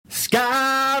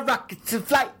Sky rockets in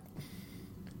flight,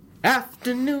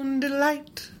 afternoon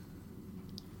delight.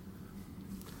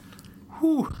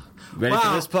 Whew. Ready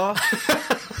for this, Paul?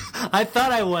 I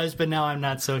thought I was, but now I'm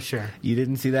not so sure. You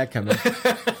didn't see that coming.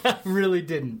 Really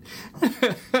didn't.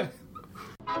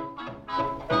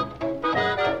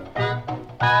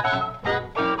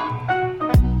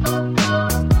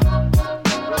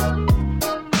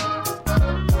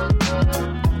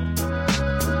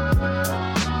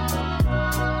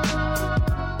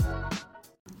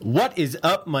 What is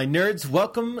up, my nerds?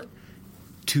 Welcome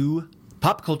to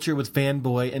Pop Culture with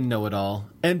Fanboy and Know-It-All,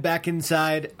 and back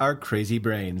inside our crazy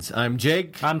brains. I'm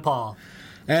Jake. I'm Paul.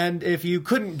 And if you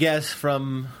couldn't guess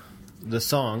from the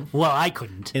song Well, I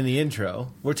couldn't. in the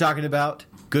intro, we're talking about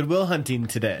Good Will Hunting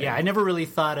today. Yeah, I never really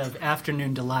thought of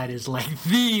Afternoon Delight as like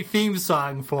the theme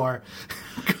song for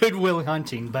Good Will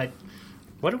Hunting, but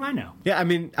what do I know? Yeah, I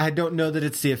mean, I don't know that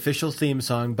it's the official theme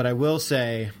song, but I will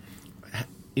say,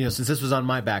 you know, since this was on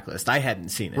my backlist, I hadn't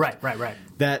seen it. Right.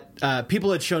 That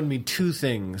people had shown me two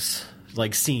things,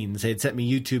 like scenes. They had sent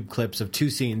me YouTube clips of two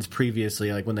scenes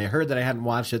previously. Like when they heard that I hadn't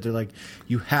watched it, they're like,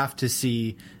 you have to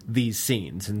see these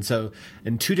scenes. And so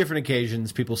in two different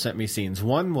occasions, people sent me scenes.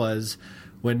 One was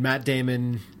when Matt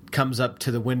Damon comes up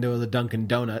to the window of the Dunkin'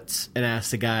 Donuts and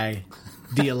asks the guy,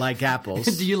 do you like apples?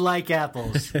 Do you like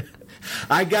apples?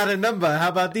 I got a number. How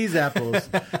about these apples?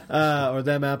 Or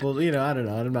them apples. You know, I don't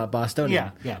know. I'm not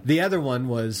Bostonian. Yeah. The other one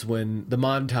was when the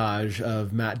montage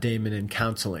of Matt Damon in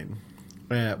counseling,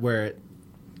 where it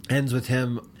ends with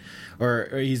him, or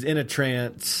he's in a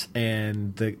trance,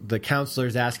 and the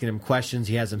counselor's asking him questions.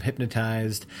 He has him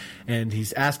hypnotized, and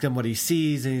he's asking him what he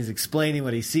sees, and he's explaining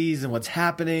what he sees and what's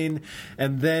happening,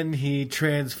 and then he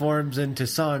transforms into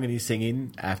song, and he's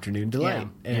singing Afternoon Delight.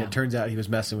 And it turns out he was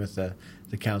messing with the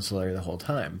counselor the whole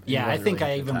time. Yeah, I think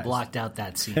I even blocked out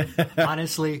that scene,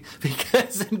 honestly,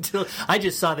 because until I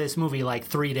just saw this movie like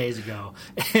 3 days ago,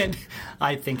 and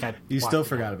I think I You still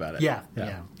forgot about it. Yeah.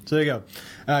 So there you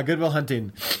go. Good Will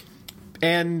Hunting.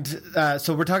 And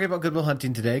so we're talking about Good Will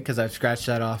Hunting today because I've scratched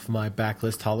that off my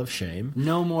backlist Hall of Shame.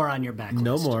 No more on your backlist.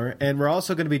 No more. And we're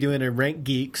also going to be doing a Rank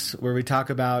Geeks where we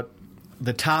talk about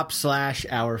the top /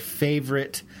 our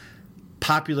favorite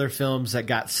popular films that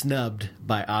got snubbed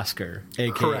by Oscar,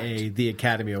 a.k.a. Correct. the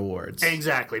Academy Awards.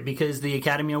 Exactly, because the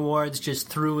Academy Awards just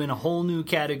threw in a whole new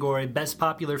category, Best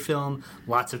Popular Film.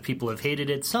 Lots of people have hated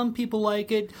it. Some people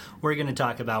like it. We're going to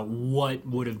talk about what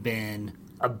would have been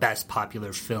a Best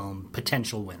Popular Film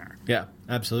potential winner. Yeah,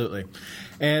 absolutely.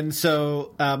 And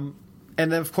so, and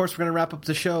then of course we're going to wrap up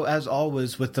the show, as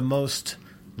always, with the most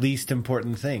least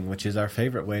important thing, which is our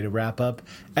favorite way to wrap up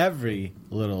every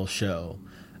little show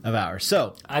of ours.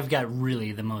 So I've got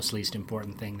really the most least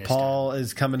important thing this Paul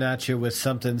is coming at you with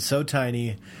something so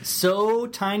tiny. So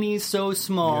tiny, so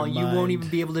small, Your you won't mind even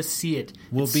be able to see it.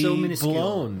 Will It's be so minuscule.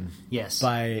 blown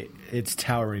by its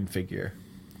towering figure.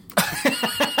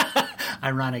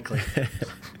 Ironically.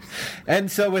 And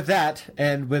so with that,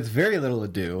 and with very little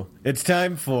ado, it's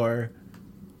time for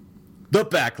the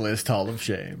Backlist Hall of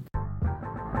Shame.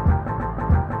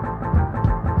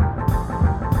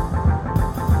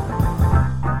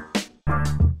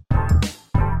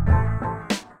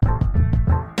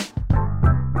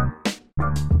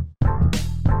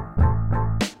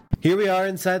 Here we are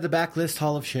inside the Backlist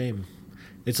Hall of Shame.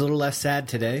 It's a little less sad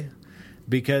today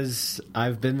because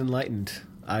I've been enlightened.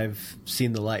 I've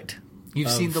seen the light. You've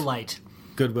seen the light.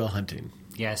 Good Will Hunting.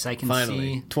 Yes, I can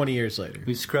Finally, see. 20 years later.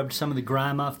 We've scrubbed some of the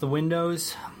grime off the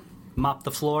windows, mopped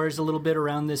the floors a little bit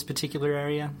around this particular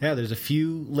area. Yeah, there's a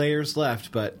few layers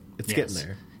left, but it's getting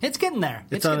there. It's getting there.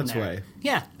 It's on its way.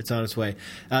 Yeah. It's on its way.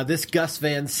 This Gus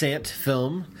Van Sant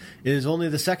film is only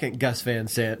the second Gus Van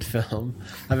Sant film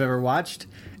I've ever watched,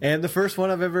 and the first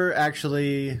one I've ever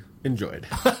actually enjoyed.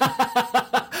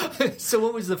 So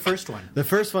what was the first one? The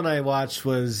first one I watched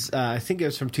was, I think it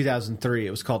was from 2003. It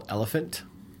was called Elephant.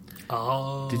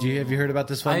 Oh. Have you heard about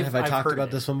this one? Have I talked about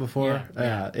this one before?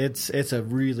 Yeah. It's a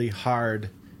really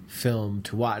hard film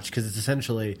to watch because it's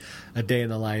essentially a day in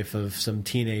the life of some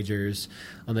teenagers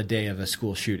on the day of a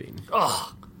school shooting.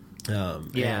 Oh.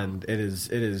 And it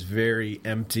is very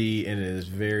empty and it is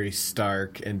very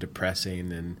stark and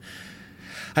depressing, and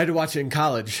I had to watch it in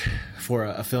college for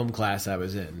a film class I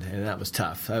was in, and that was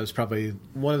tough. That was probably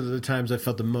one of the times I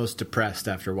felt the most depressed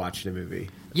after watching a movie.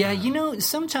 Yeah,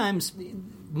 sometimes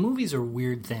movies are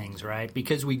weird things, right?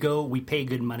 Because we pay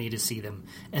good money to see them,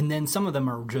 and then some of them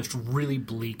are just really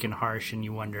bleak and harsh, and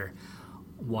you wonder,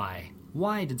 why?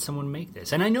 Why did someone make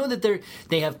this? And I know that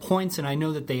they have points, and I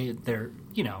know that they're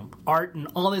art and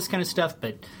all this kind of stuff,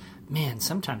 but man,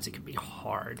 sometimes it can be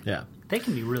hard. Yeah. They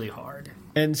can be really hard.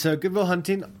 And so Good Will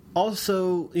Hunting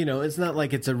also, it's not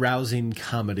like it's a rousing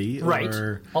comedy. Right.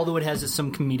 Or Although it has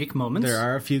some comedic moments. there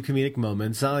are a few comedic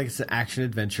moments. It's not like it's an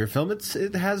action-adventure film.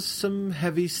 It has some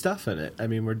heavy stuff in it. I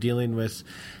mean, we're dealing with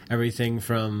everything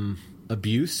from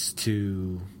abuse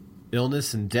to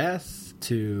illness and death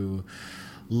to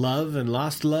love and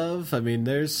lost love. I mean,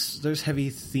 there's heavy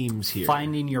themes here.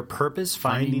 Finding your purpose,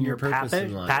 finding your purpose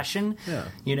in life. passion.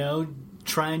 Yeah.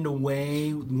 Trying to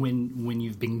weigh when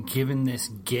you've been given this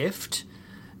gift,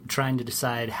 trying to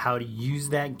decide how to use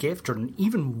that gift or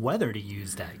even whether to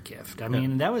use that gift. I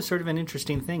mean, that was sort of an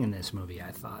interesting thing in this movie,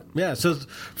 I thought. Yeah, so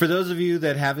for those of you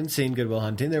that haven't seen Good Will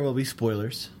Hunting, there will be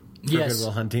spoilers for Good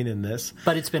Will Hunting in this.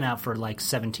 But it's been out for like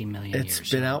 17 million years.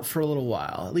 It's been out for a little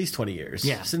while, at least 20 years.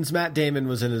 Yeah. Since Matt Damon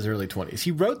was in his early 20s.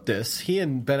 He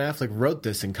and Ben Affleck wrote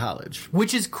this in college.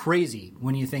 Which is crazy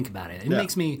when you think about it. It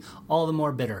makes me all the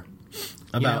more bitter.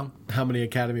 About how many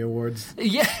Academy Awards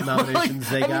nominations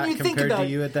they got compared to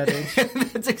you at that age?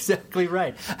 That's exactly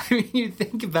right. I mean, you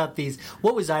think about these.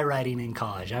 What was I writing in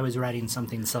college? I was writing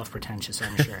something self-pretentious,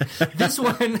 I'm sure.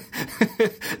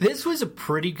 This was a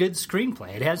pretty good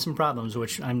screenplay. It had some problems,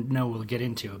 which I know we'll get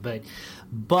into.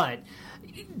 But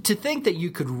to think that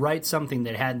you could write something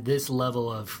that had this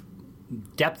level of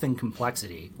depth and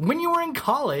complexity when you were in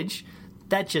college,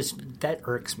 that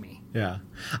irks me. Yeah,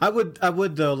 I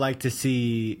would though like to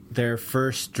see their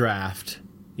first draft.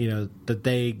 That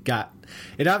they got.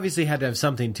 It obviously had to have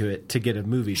something to it to get a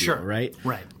movie deal, right?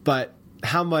 Right. But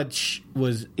how much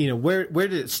was where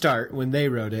did it start when they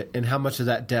wrote it, and how much of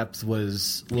that depth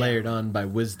was layered on by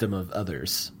wisdom of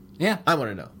others? Yeah, I want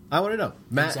to know.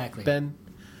 Matt, exactly. Ben,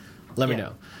 let me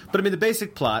know. But I mean, the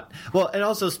basic plot. Well, and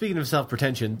also speaking of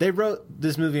self-pretension, they wrote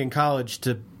this movie in college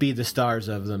to be the stars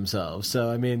of themselves. So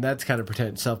I mean, that's kind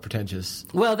of self-pretentious.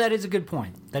 Well, that is a good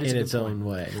point. That is in a good its point. own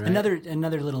way. Right?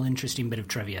 Another little interesting bit of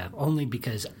trivia, only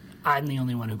because I'm the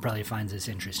only one who probably finds this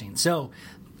interesting. So,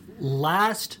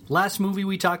 last movie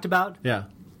we talked about,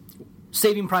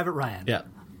 Saving Private Ryan. Yeah,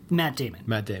 Matt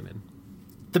Damon.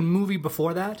 The movie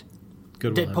before that,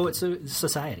 Good Dead Poets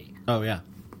Society. Oh yeah.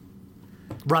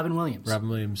 Robin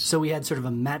Williams. So we had sort of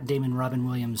a Matt Damon, Robin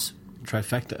Williams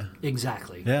trifecta.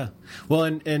 Exactly. Yeah. Well,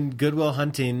 and Good Will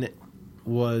Hunting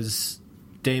was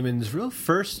Damon's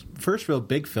first real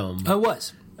big film. Oh, it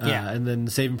was. Yeah. And then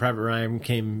Saving Private Ryan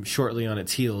came shortly on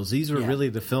its heels. These were really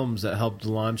the films that helped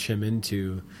launch him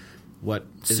into what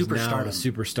is now a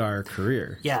superstar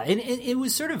career. Yeah, and it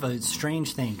was sort of a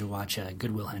strange thing to watch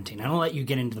Good Will Hunting. I don't let you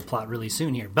get into the plot really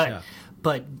soon here,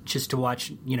 but just to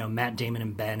watch, Matt Damon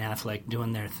and Ben Affleck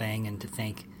doing their thing and to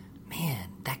think, man,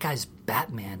 that guy's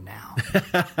Batman now.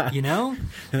 And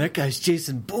that guy's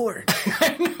Jason Bourne.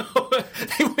 I know.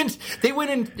 They went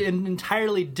in an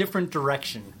entirely different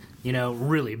direction.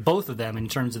 Really, both of them in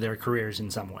terms of their careers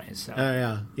in some ways. So.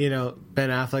 Ben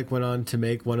Affleck went on to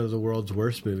make one of the world's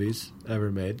worst movies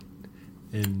ever made.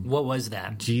 What was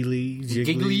that? Giggly.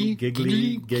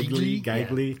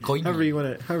 However you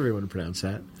want to pronounce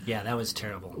that. Yeah, that was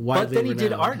terrible. But then he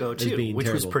did Argo too, which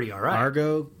was pretty alright.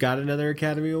 Argo got another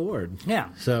Academy Award. Yeah.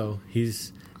 So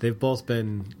they've both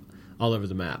been all over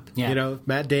the map. Yeah.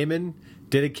 Matt Damon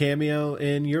did a cameo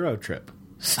in Eurotrip.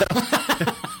 So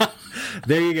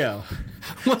there you go.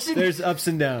 There's ups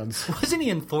and downs. Wasn't he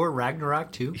in Thor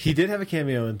Ragnarok too? He did have a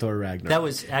cameo in Thor Ragnarok. That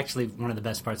was actually one of the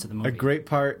best parts of the movie. A great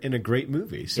part in a great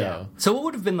movie. So, yeah. So what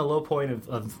would have been the low point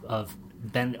of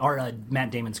Ben or Matt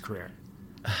Damon's career?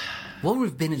 What would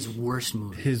have been his worst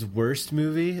movie? His worst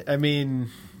movie? I mean,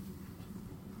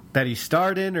 that he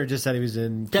starred in, or just that he was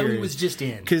in? That he was just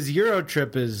in. Because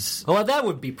Eurotrip is. Well, that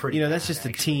would be pretty. That's just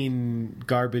actually a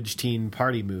garbage teen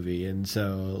party movie, and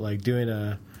so doing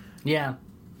a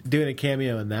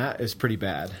cameo in that is pretty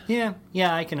bad. Yeah,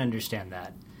 I can understand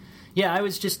that. Yeah, I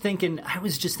was just thinking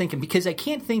because I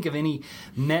can't think of any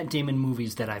Matt Damon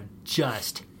movies that I've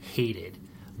just hated,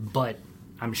 but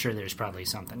I'm sure there's probably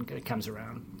something that comes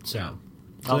around. So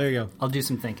there you go. I'll do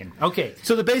some thinking. Okay.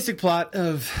 So the basic plot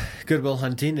of Good Will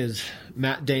Hunting is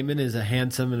Matt Damon is a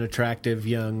handsome and attractive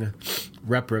young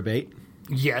reprobate.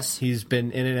 Yes. He's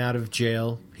been in and out of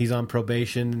jail. He's on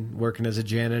probation, working as a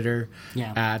janitor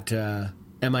at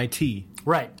MIT.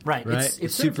 Right.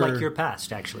 It's sort of like your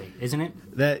past, actually, isn't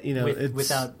it? That it's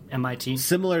without MIT.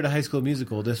 Similar to High School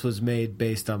Musical, this was made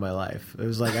based on my life. It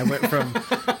was like I went from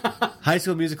High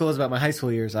School Musical is about my high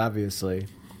school years, obviously,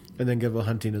 and then Good Will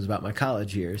Hunting is about my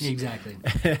college years. Exactly.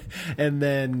 And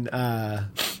then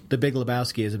The Big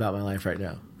Lebowski is about my life right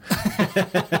now.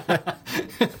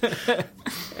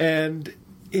 And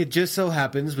it just so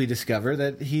happens we discover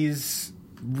that he's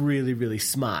really, really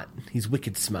smart. He's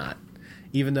wicked smart.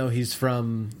 Even though he's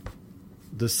from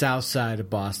the south side of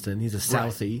Boston. He's a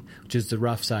Southie, which is the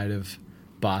rough side of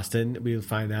Boston. We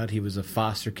find out he was a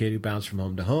foster kid who bounced from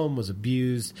home to home, was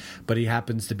abused, but he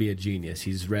happens to be a genius.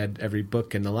 He's read every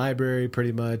book in the library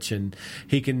pretty much, and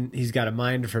he's got a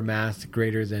mind for math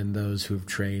greater than those who've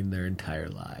trained their entire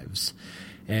lives.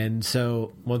 And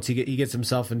so once he gets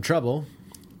himself in trouble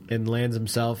and lands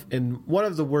himself in one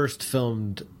of the worst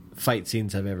filmed fight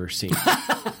scenes I've ever seen.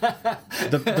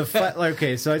 the fight,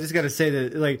 okay, so I just got to say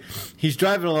that, like, he's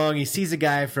driving along, he sees a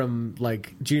guy from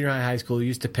like junior high school who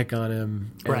used to pick on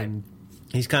him, and right.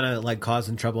 He's kind of like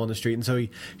causing trouble on the street, and so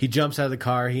he jumps out of the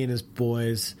car, he and his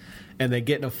boys, and they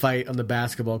get in a fight on the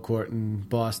basketball court in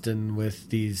Boston with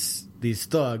these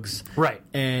thugs, right?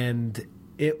 And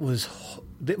it was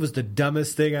the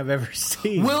dumbest thing I've ever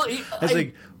seen. Well,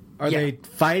 like, are they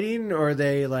fighting, or are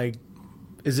they like?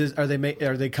 Are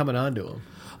they coming on to him?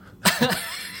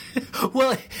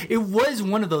 Well, it was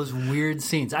one of those weird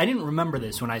scenes. I didn't remember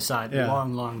this when I saw it a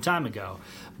long time ago.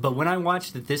 But when I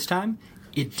watched it this time,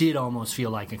 it did almost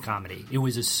feel like a comedy. It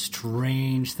was a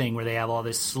strange thing where they have all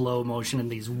this slow motion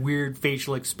and these weird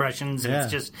facial expressions. And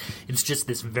it's just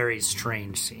this very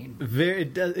strange scene.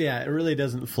 It really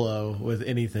doesn't flow with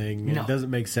anything. No. It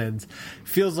doesn't make sense.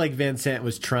 Feels like Van Sant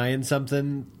was trying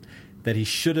something that he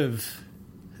should have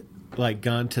like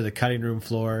gone to the cutting room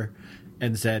floor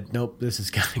and said, nope, this is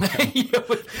gotta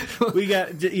go. We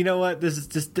got, you know what, this is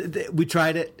just, we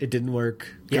tried it didn't work.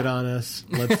 Good on us.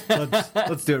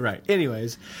 Let's do it right.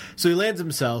 Anyways, so he lands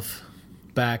himself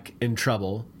back in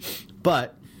trouble,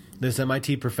 but this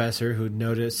MIT professor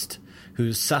who's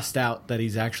sussed out that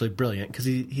he's actually brilliant, because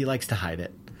he likes to hide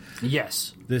it.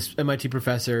 Yes. This MIT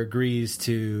professor agrees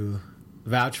to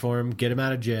vouch for him, get him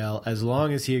out of jail, as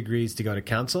long as he agrees to go to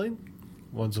counseling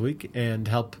once a week and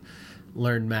help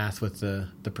learn math with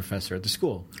the professor at the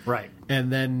school. Right.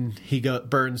 And then he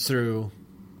burns through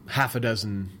half a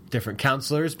dozen different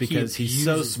counselors because he's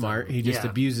so smart. He just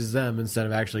abuses them instead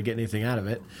of actually getting anything out of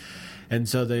it. And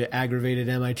so the aggravated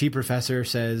MIT professor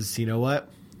says, you know what?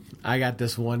 I got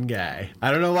this one guy.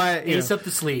 I don't know why. Ace up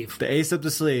the sleeve. The ace up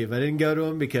the sleeve. I didn't go to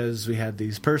him because we had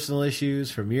these personal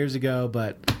issues from years ago,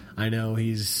 but I know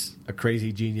he's a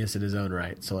crazy genius in his own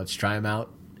right. So let's try him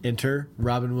out. Enter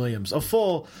Robin Williams. A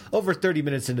full over 30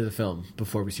 minutes into the film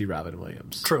before we see Robin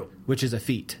Williams. True. Which is a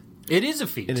feat. It is a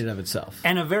feat in and of itself,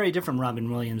 and a very different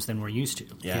Robin Williams than we're used to.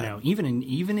 Yeah. You know,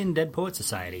 even in Dead Poet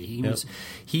Society,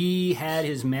 he had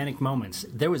his manic moments.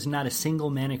 There was not a single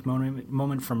manic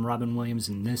moment from Robin Williams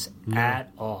in this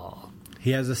at all.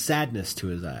 He has a sadness to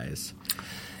his eyes,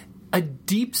 a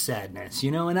deep sadness.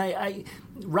 You know, and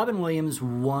Robin Williams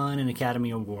won an Academy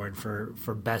Award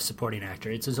for Best Supporting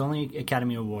Actor. It's his only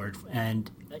Academy Award,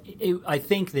 and I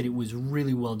think that it was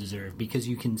really well deserved because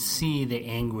you can see the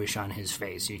anguish on his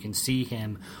face. You can see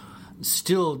him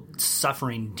still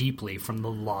suffering deeply from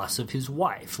the loss of his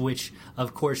wife, which,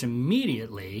 of course,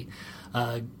 immediately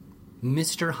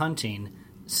Mr. Hunting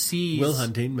sees... Will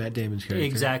Hunting, Matt Damon's character.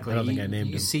 Exactly. I don't think I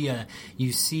named him.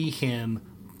 You see him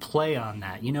play on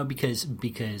that, you know, because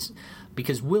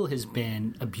Will has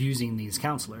been abusing these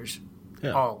counselors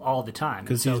all the time.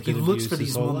 And so he looks for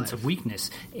these moments of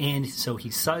weakness, and so he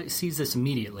sees this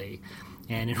immediately.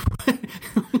 And in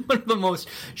one of the most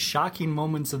shocking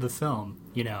moments of the film,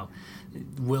 you know,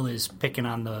 Will is picking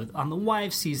on the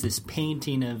wife, sees this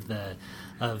painting of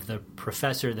the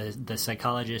professor, the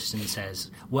psychologist, and says,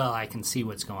 "Well, I can see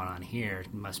what's going on here.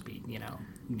 It must be, you know,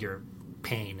 your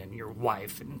pain and your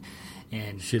wife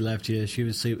and she left you. She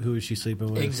was who was she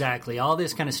sleeping with? Exactly, all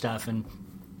this kind of stuff, and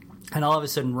all of a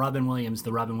sudden, Robin Williams,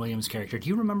 the Robin Williams character. Do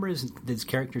you remember his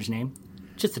character's name?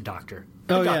 Just a doctor.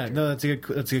 Yeah, no, that's a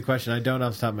good question. I don't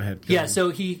off the top of my head. Yeah, so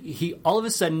he all of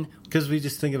a sudden, because we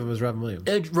just think of him as Robin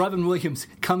Williams. Robin Williams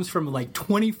comes from like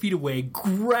 20 feet away,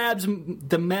 grabs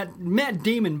the Matt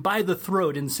Damon by the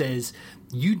throat, and says,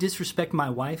 "You disrespect my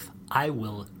wife, I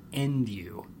will end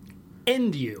you."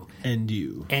 End you.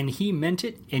 And he meant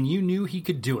it, and you knew he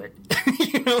could do it.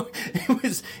 You know,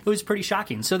 it was pretty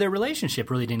shocking. So their relationship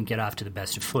really didn't get off to the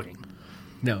best of footing.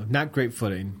 No, not great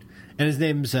footing. And his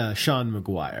name's Sean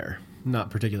McGuire. Not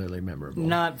particularly memorable.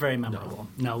 Not very memorable.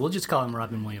 No, we'll just call him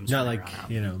Robin Williams. Not like,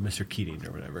 you know, Mr. Keating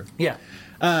or whatever. Yeah.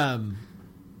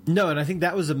 No, and I think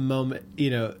that was a moment,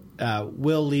 you know,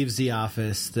 Will leaves the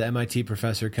office, the MIT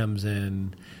professor comes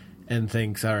in and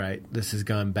thinks, all right, this has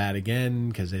gone bad again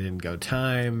because they didn't go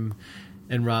time.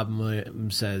 And Robin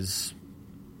Williams says,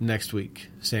 next week,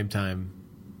 same time,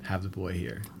 have the boy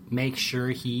here. Make sure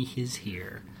he is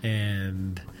here.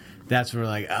 And that's when we're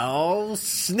like, oh,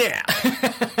 snap.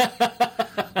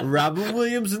 Robin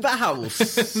Williams in the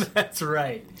house. That's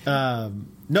right.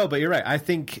 No, but you're right. I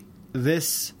think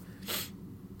this...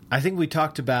 I think we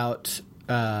talked about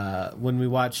when we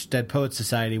watched Dead Poets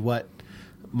Society what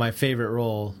my favorite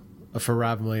role for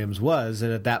Robin Williams was,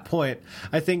 and at that point,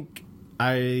 I think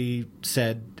I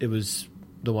said it was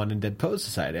the one in Dead Poets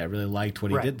Society. I really liked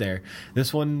what he did there.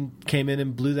 This one came in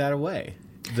and blew that away.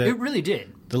 It really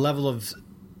did. The level of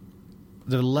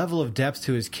depth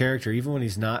to his character, even when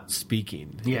he's not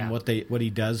speaking, and what he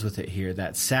does with it here,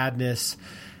 that sadness,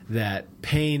 that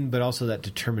pain, but also that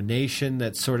determination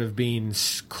that's sort of being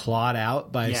clawed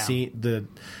out by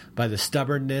by the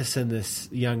stubbornness in this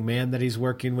young man that he's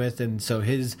working with, and so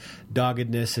his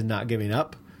doggedness and not giving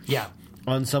up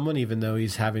on someone, even though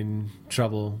he's having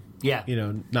trouble,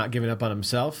 not giving up on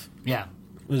himself. Yeah,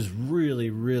 was really,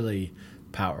 really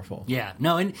powerful. Yeah,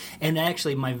 no, and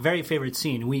actually, my very favorite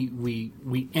scene.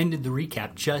 We ended the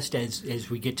recap just as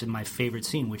we get to my favorite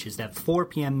scene, which is that 4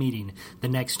 p.m. meeting. The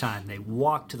next time they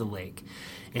walk to the lake,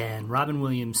 and Robin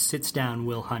Williams sits down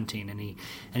Will Hunting, and he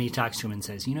talks to him and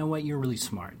says, "You know what? You're really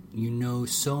smart. You know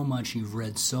so much. You've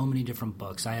read so many different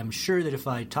books. I am sure that if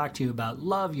I talked to you about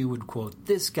love, you would quote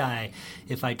this guy.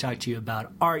 If I talked to you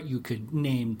about art, you could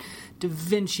name Da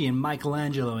Vinci and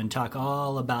Michelangelo and talk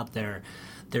all about their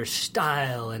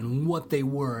style and what they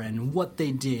were and what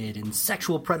they did and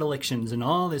sexual predilections and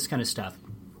all this kind of stuff.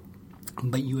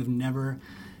 But you have never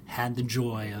had the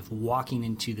joy of walking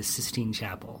into the Sistine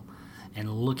Chapel and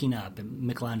looking up at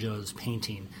Michelangelo's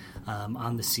painting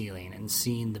on the ceiling and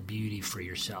seeing the beauty for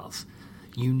yourself.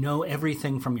 You know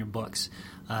everything from your books,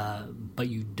 but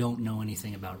you don't know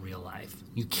anything about real life.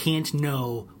 You can't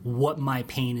know what my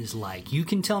pain is like. You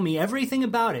can tell me everything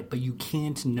about it, but you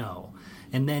can't know."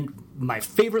 And then my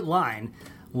favorite line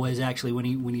was actually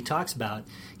when he talks about,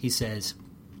 he says,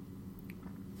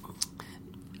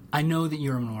 "I know that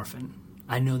you're an orphan.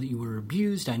 I know that you were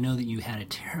abused. I know that you had a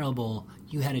terrible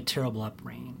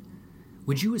upbringing.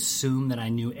 Would you assume that I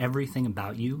knew everything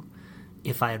about you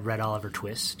if I had read Oliver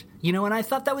Twist?" You know, and I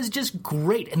thought that was just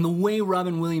great. And the way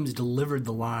Robin Williams delivered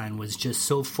the line was just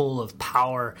so full of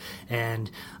power and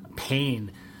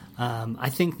pain. I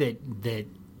think that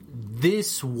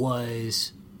this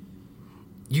was...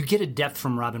 You get a depth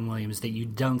from Robin Williams that you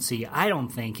don't see, I don't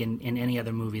think, in any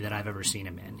other movie that I've ever seen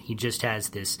him in. He just has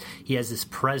this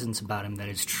presence about him that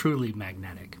is truly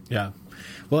magnetic. Yeah.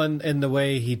 Well, and the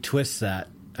way he twists that,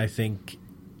 I think,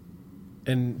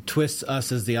 and twists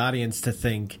us as the audience to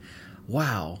think,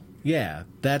 wow, yeah,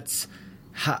 that's...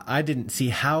 I didn't see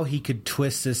how he could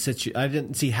twist this situation. I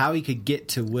didn't see how he could get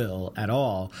to Will at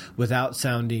all without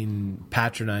sounding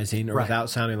patronizing or without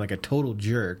sounding like a total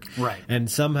jerk. Right.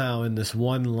 And somehow in this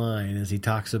one line, as he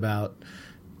talks about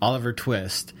Oliver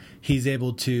Twist, he's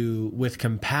able to, with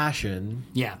compassion,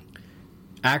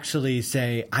 actually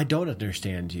say, "I don't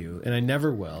understand you, and I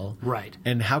never will. Right.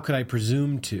 And how could I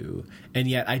presume to? And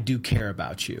yet I do care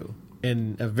about you."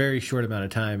 In a very short amount of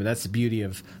time, and that's the beauty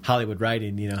of Hollywood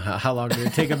writing. You know, how long did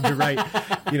it take them to write,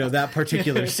 that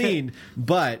particular scene?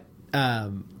 But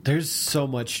there's so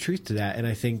much truth to that, and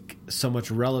I think so much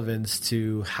relevance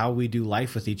to how we do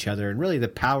life with each other, and really the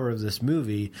power of this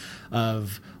movie,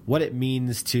 of what it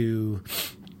means to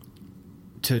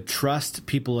trust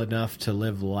people enough to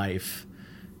live life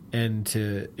and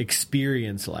to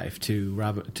experience life. To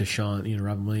Robin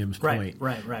Williams' point,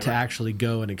 to actually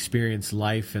go and experience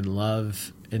life and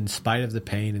love in spite of the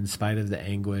pain, in spite of the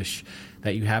anguish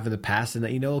that you have in the past and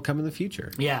that will come in the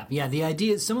future. Yeah. The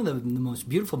idea is some of the most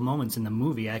beautiful moments in the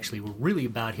movie actually were really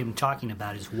about him talking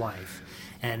about his wife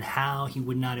and how he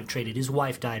would not have traded. His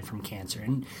wife died from cancer,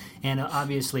 and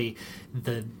obviously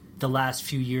the last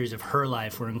few years of her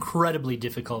life were incredibly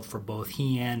difficult for both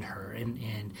he and her,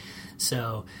 and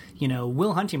so,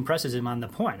 Will Hunting presses him on the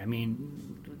point. I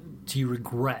mean, do you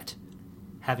regret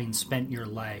having spent your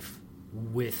life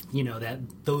with,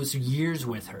 those years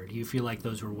with her? Do you feel like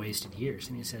those were wasted years?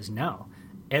 And he says, no.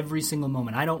 Every single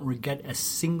moment. I don't regret a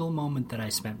single moment that I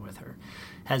spent with her.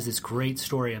 Has this great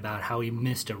story about how he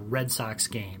missed a Red Sox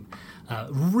game,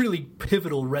 really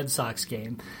pivotal Red Sox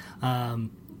game,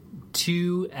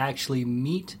 to actually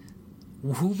meet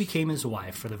who became his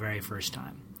wife for the very first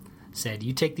time. Said,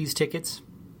 "You take these tickets,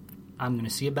 I'm going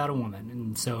to see about a woman."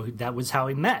 And so that was how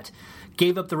he met.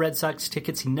 Gave up the Red Sox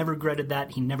tickets. He never regretted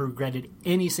that. He never regretted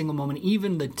any single moment,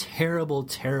 even the terrible,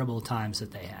 terrible times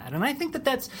that they had. And I think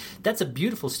that's a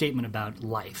beautiful statement about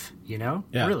life, Yeah.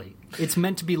 Really. It's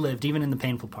meant to be lived, even in the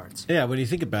painful parts. Yeah, when you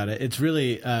think about it, it's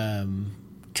really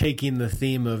taking the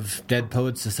theme of Dead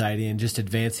Poets Society and just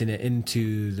advancing it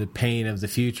into the pain of the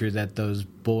future that those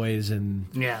boys and...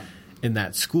 in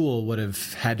that school would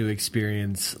have had to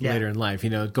experience later in life.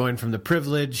 Going from the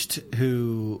privileged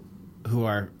who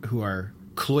are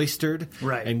cloistered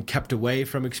and kept away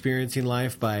from experiencing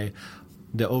life by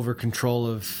the over control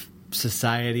of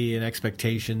society and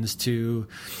expectations to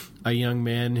a young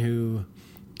man who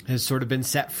has sort of been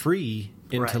set free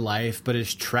into life, but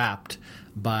is trapped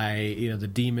by the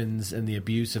demons and the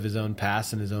abuse of his own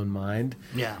past and his own mind.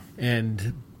 Yeah,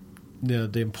 and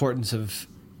the importance of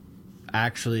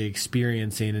actually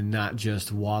experiencing and not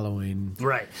just wallowing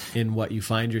in what you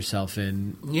find yourself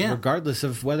in, regardless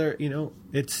of whether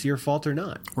it's your fault or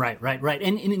not. Right.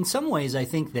 And in some ways, I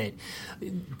think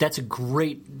that's a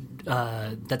great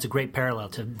parallel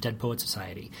to Dead Poets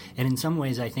Society. And in some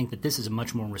ways, I think that this is a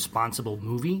much more responsible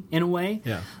movie in a way.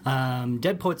 Yeah.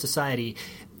 Dead Poets Society,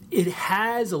 it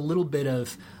has a little bit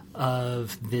of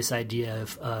this idea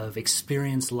of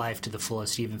experience life to the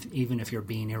fullest, even if you're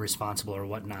being irresponsible or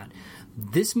whatnot.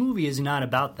 This movie is not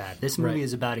about that. This movie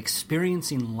is about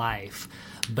experiencing life,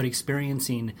 but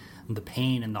experiencing the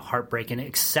pain and the heartbreak and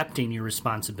accepting your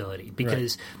responsibility.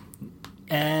 Because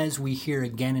as we hear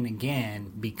again and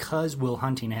again, because Will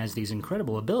Hunting has these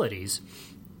incredible abilities,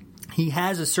 he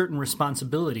has a certain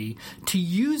responsibility to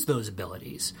use those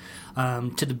abilities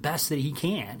to the best that he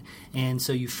can. And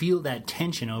so you feel that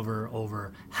tension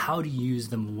over how to use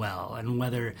them well and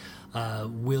whether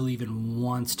Will even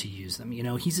wants to use them.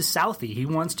 He's a Southie. He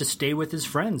wants to stay with his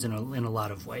friends in a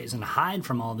lot of ways and hide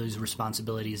from all those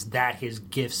responsibilities that his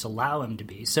gifts allow him to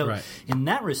be. So in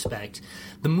that respect,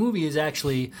 the movie is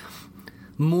actually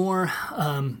more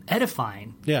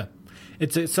edifying. Yeah.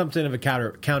 It's something of a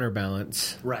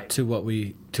counterbalance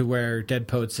to where Dead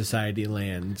Poets Society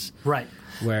lands. Right.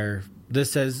 Where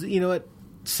this says, what,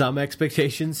 some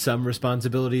expectations, some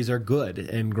responsibilities are good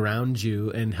and ground you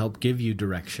and help give you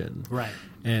direction. Right.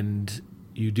 And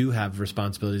you do have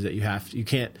responsibilities that you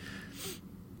can't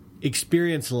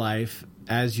experience life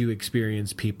as you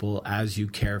experience people, as you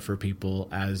care for people,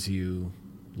 as you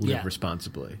live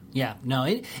responsibly. Yeah.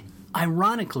 No,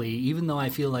 ironically, even though I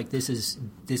feel like this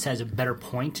has a better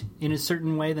point in a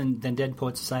certain way than Dead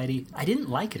Poets Society, I didn't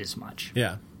like it as much.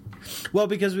 Yeah. Well,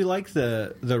 because we like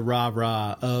the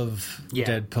rah-rah of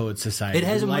Dead Poets Society. It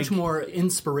has a much more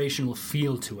inspirational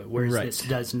feel to it, whereas this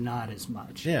does not as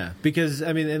much. Yeah, because,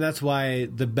 and that's why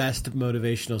the best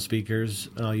motivational speakers,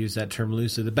 and I'll use that term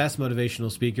loosely, the best motivational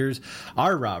speakers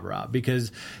are rah-rah,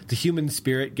 because the human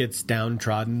spirit gets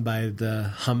downtrodden by the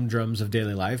humdrums of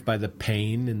daily life, by the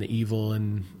pain and the evil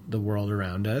and the world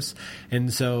around us.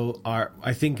 And so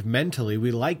I think mentally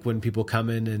we like when people come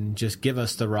in and just give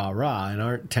us the rah-rah and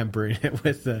aren't tempering it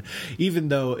with even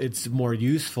though it's more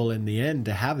useful in the end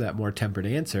to have that more tempered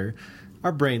answer,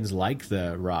 our brains like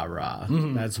the rah-rah.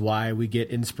 Mm-hmm. That's why we get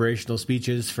inspirational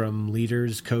speeches from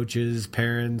leaders, coaches,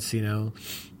 parents,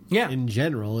 in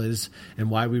general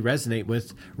and why we resonate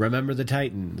with Remember the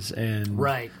Titans and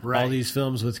all these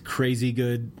films with crazy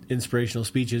good inspirational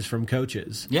speeches from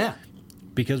coaches. Yeah.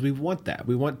 Because we want that.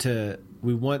 We want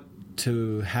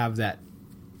to have that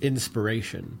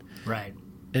inspiration. Right.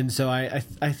 And so I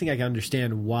think I can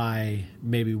understand why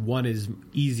maybe one is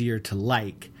easier to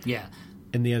like. Yeah.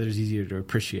 And the other is easier to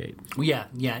appreciate. Yeah.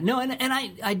 No, and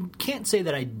I can't say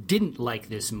that I didn't like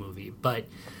this movie, but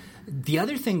the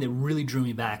other thing that really drew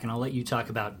me back, and I'll let you talk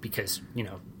about because,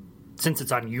 since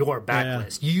it's on your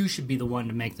backlist, you should be the one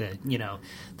to make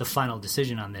the final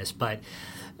decision on this, but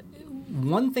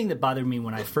one thing that bothered me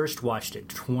when I first watched it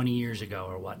 20 years ago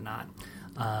or whatnot,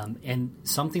 and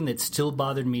something that still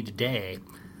bothered me today,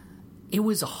 it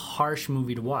was a harsh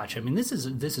movie to watch. This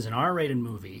is an R-rated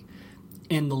movie,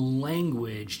 and the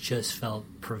language just felt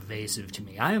pervasive to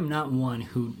me. I am not one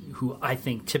who I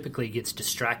think typically gets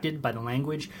distracted by the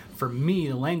language. For me,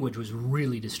 the language was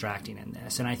really distracting in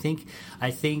this, and I think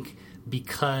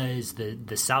because the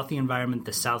Southie environment,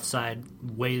 the South Side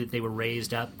way that they were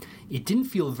raised up, it didn't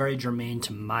feel very germane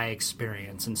to my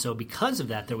experience. And so because of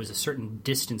that, there was a certain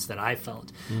distance that I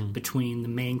felt between the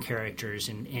main characters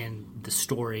and the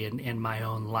story and my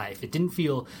own life. It didn't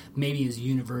feel maybe as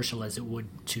universal as it would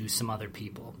to some other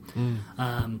people.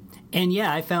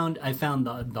 I found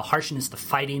the harshness, the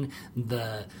fighting,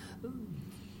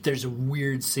 there's a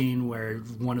weird scene where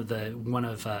one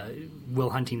of Will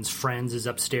Hunting's friends is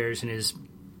upstairs in his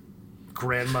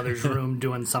grandmother's room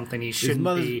doing something he shouldn't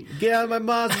be. Get out of my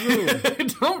mom's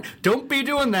room. Don't be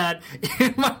doing that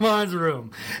in my mom's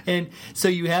room. And so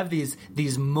you have these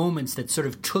moments that sort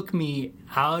of took me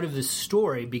out of the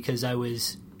story because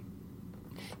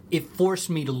it forced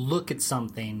me to look at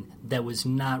something that was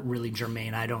not really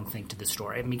germane, I don't think, to the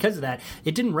story. And because of that,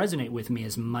 it didn't resonate with me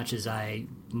as much as I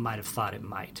might have thought it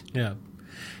might. Yeah.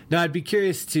 Now, I'd be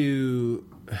curious to...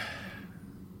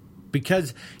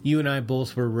 Because you and I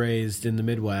both were raised in the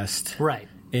Midwest. Right.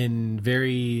 in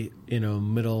very,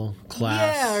 middle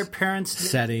class our parents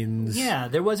settings. Yeah,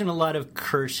 there wasn't a lot of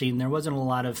cursing. There wasn't a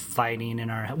lot of fighting in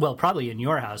our... Well, probably in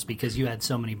your house because you had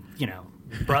so many,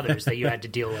 brothers that you had to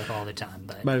deal with all the time.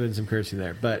 But might have been some cursing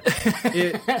there. But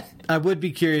I would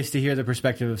be curious to hear the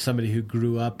perspective of somebody who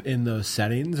grew up in those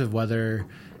settings, of whether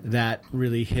that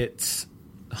really hits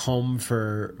home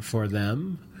for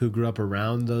them, who grew up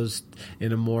around those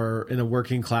in a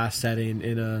working class setting,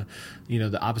 in a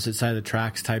the opposite side of the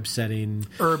tracks type setting,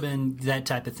 urban, that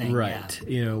type of thing, right?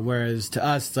 Yeah. Whereas to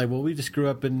us, it's like, well, we just grew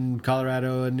up in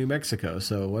Colorado and New Mexico,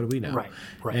 so what do we know? Right.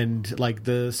 And like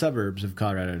the suburbs of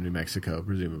Colorado and New Mexico,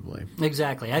 presumably.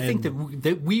 Exactly. I think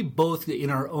that we both, in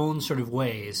our own sort of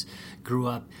ways, grew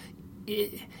up.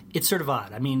 It's sort of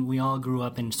odd. I mean, we all grew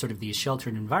up in sort of these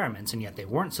sheltered environments, and yet they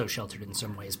weren't so sheltered in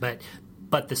some ways. But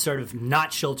the sort of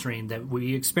not sheltering that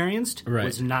we experienced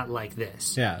was not like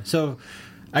this. Yeah. So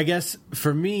I guess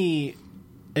for me,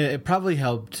 it probably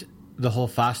helped. The whole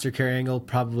foster care angle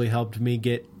probably helped me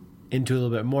get into a little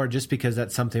bit more, just because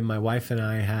that's something my wife and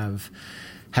I have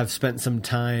spent some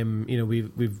time.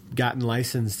 We've gotten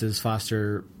licensed as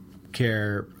foster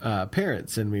care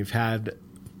parents, and we've had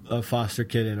a foster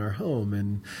kid in our home,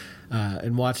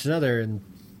 and watched another,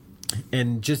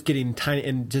 and just getting tiny,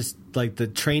 and just like the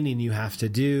training you have to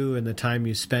do and the time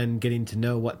you spend getting to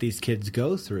know what these kids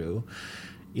go through,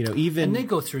 and they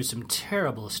go through some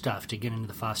terrible stuff to get into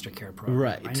the foster care program.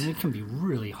 Right. I mean, it can be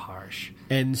really harsh.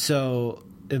 And so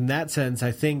in that sense,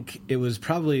 I think it was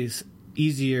probably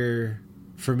easier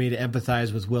for me to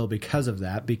empathize with Will because of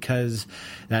that, because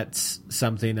that's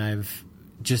something I've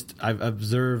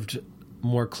observed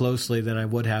more closely than I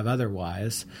would have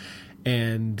otherwise.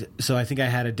 And so I think I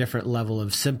had a different level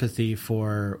of sympathy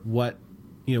for what,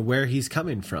 where he's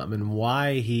coming from and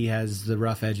why he has the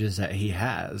rough edges that he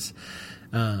has.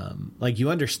 Like,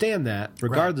 you understand that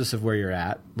regardless of where you're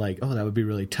at, like, oh, that would be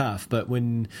really tough. But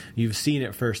when you've seen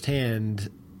it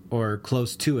firsthand or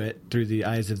close to it through the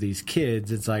eyes of these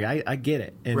kids, it's like, I get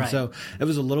it. And so it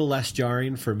was a little less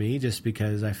jarring for me, just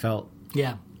because I felt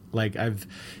like I've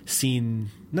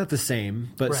seen not the same,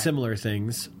 but similar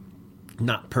things.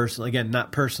 Not personally,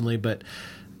 but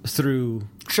through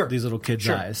these little kids'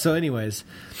 eyes. So anyways,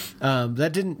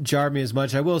 that didn't jar me as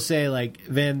much. I will say, like,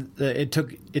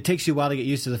 it takes you a while to get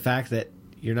used to the fact that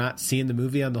you're not seeing the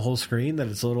movie on the whole screen, that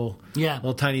it's a little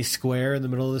tiny square in the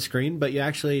middle of the screen, but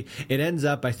it ends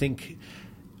up, I think,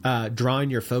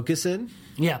 drawing your focus in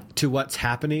to what's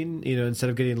happening, instead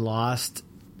of getting lost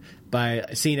by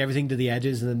seeing everything to the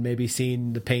edges and then maybe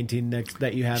seeing the painting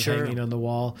that you have hanging on the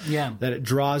wall. Yeah, that it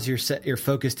draws your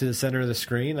focus to the center of the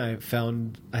screen. I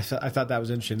thought that was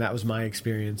interesting. That was my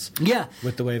experience. Yeah,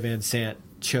 with the way Van Sant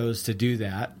chose to do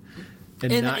that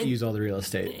and not use all the real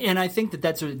estate. And I think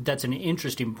that's an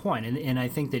interesting point. And I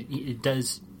think that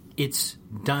it's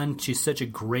done to such a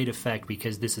great effect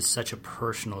because this is such a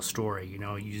personal story.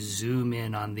 You zoom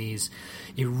in on these.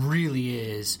 It really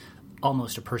is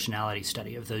almost a personality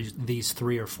study of these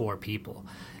 3 or 4 people,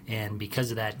 and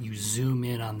because of that, you zoom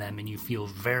in on them and you feel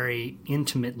very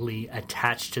intimately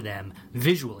attached to them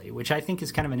visually, which I think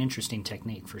is kind of an interesting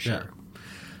technique for sure.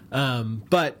 Yeah.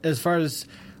 But as far as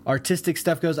artistic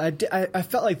stuff goes, I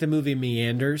felt like the movie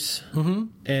meanders,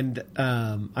 and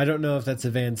I don't know if that's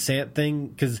a Van Sant thing,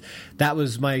 because that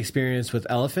was my experience with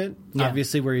Elephant,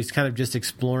 obviously, where he's kind of just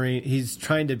exploring. He's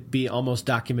trying to be almost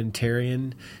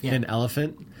documentarian in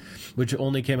Elephant, which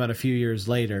only came out a few years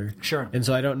later. Sure. And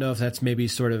so I don't know if that's maybe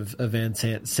sort of a Van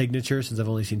Sant signature, since I've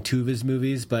only seen 2 of his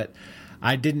movies, but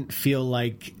I didn't feel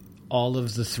like all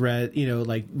of the thread,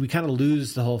 like, we kind of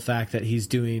lose the whole fact that he's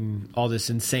doing all this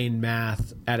insane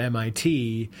math at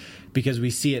MIT because we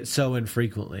see it so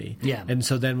infrequently. Yeah. And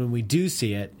so then when we do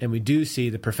see it and we do see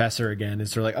the professor again,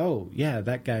 it's sort of like, oh, yeah,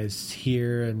 that guy's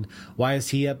here. And why is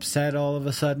he upset all of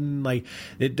a sudden? Like,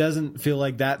 it doesn't feel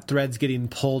like that thread's getting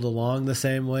pulled along the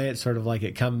same way. It's sort of like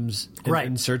it comes and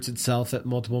inserts itself at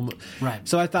multiple. Right.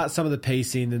 So I thought some of the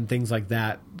pacing and things like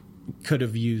that could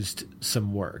have used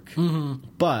some work.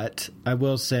 But I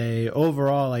will say,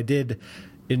 overall, I did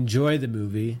enjoy the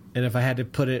movie, and if I had to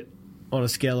put it on a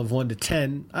scale of 1 to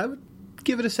 10, I would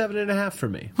give it a 7.5 for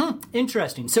me.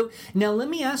 Interesting. So now let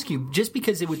me ask you, just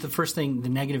because it was the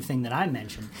negative thing that I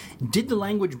mentioned, did the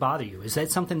language bother you? Is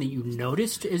that something that you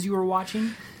noticed as you were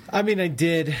watching? I mean, I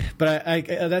did, but I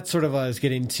that's sort of what I was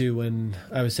getting to when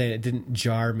I was saying it didn't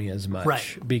jar me as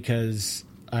much, because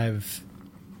I've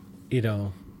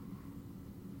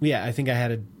I think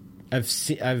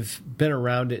I've been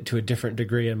around it to a different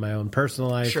degree in my own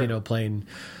personal life. Sure. Playing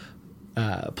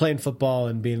football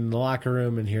and being in the locker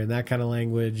room and hearing that kind of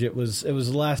language. It was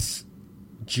less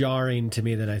jarring to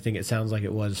me than I think it sounds like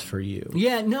it was for you.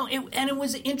 Yeah, no, it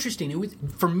was interesting. It was,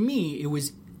 for me,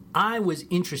 I was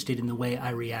interested in the way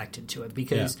I reacted to it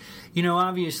because,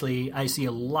 obviously I see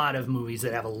a lot of movies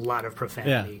that have a lot of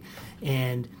profanity. Yeah.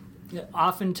 And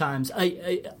oftentimes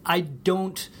I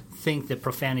don't think that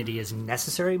profanity is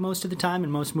necessary most of the time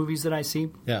in most movies that I see.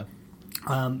 Yeah.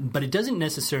 But it doesn't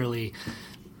necessarily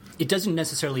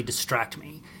distract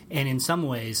me. And in some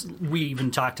ways, we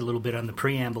even talked a little bit on the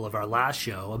preamble of our last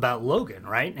show about Logan,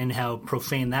 right? And how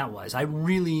profane that was.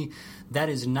 That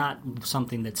is not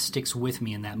something that sticks with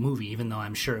me in that movie, even though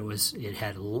I'm sure it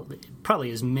had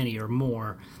probably as many or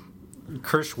more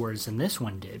curse words than this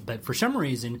one did. But for some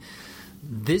reason,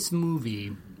 this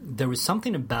movie, there was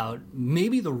something about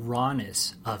maybe the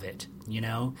rawness of it,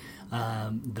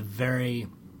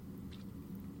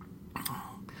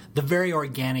 the very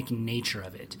organic nature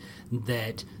of it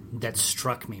that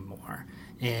struck me more.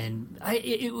 And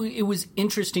it was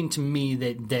interesting to me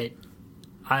that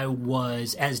I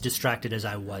was as distracted as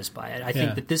I was by it. I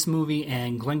think that this movie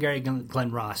and Glengarry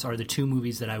Glen Ross are the two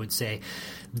movies that I would say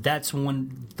those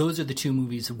are the two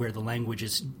movies where the language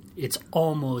it's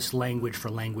almost language for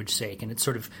language's sake, and it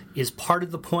sort of is part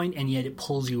of the point, and yet it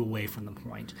pulls you away from the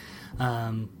point.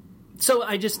 So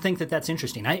I just think that that's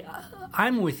interesting.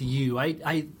 I'm with you.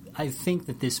 I think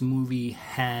that this movie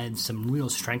had some real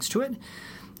strengths to it.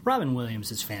 Robin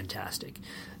Williams is fantastic.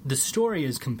 The story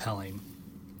is compelling.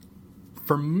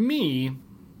 For me,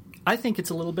 I think it's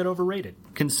a little bit overrated,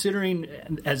 considering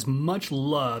as much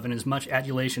love and as much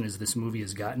adulation as this movie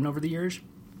has gotten over the years.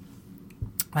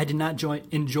 I did not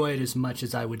enjoy it as much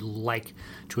as I would like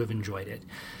to have enjoyed it.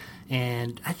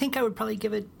 And I think I would probably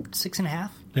give it 6.5.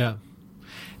 Yeah.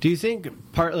 Do you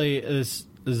think partly is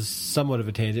somewhat of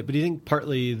a tangent, but do you think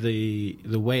partly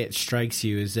the way it strikes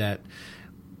you is that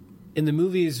in the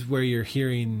movies where you're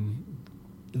hearing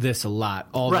this a lot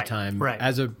all the time,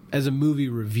 as a movie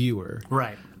reviewer,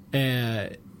 right?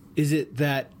 Is it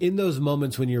that in those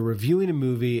moments when you're reviewing a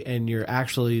movie and you're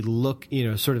actually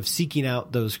sort of seeking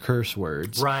out those curse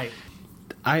words, right?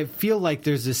 I feel like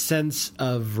there's a sense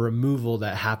of removal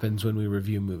that happens when we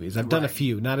review movies. I've done a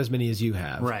few, not as many as you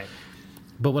have, right?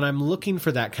 But when I'm looking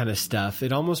for that kind of stuff,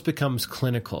 it almost becomes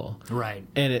clinical. Right.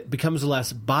 And it becomes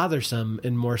less bothersome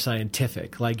and more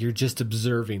scientific. Like you're just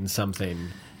observing something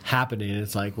happening. And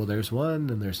it's like, well, there's one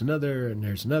and there's another and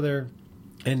there's another.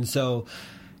 And so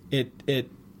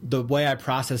the way I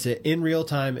process it in real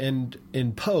time and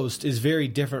in post is very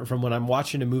different from when I'm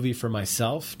watching a movie for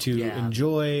myself to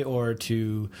enjoy or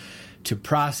to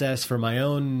process for my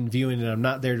own viewing, and I'm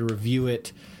not there to review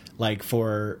it like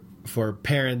for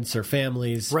parents or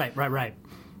families. Right.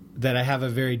 That I have a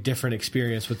very different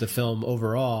experience with the film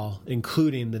overall,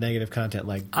 including the negative content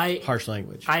like harsh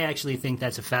language. I actually think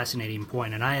that's a fascinating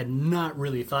point, and I had not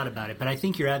really thought about it, but I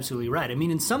think you're absolutely right. I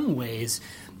mean, in some ways,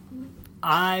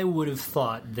 I would have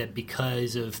thought that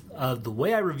because of the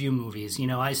way I review movies,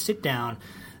 I sit down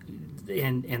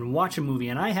and watch a movie,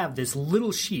 and I have this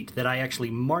little sheet that I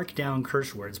actually mark down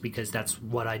curse words because that's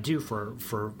what I do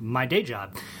for my day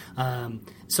job.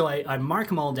 So I mark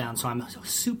them all down, so I'm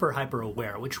super hyper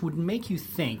aware, which would make you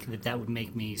think that would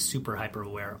make me super hyper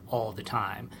aware all the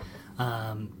time,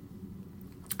 and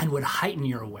would heighten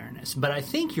your awareness. But I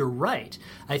think you're right.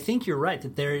 I think you're right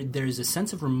that there's a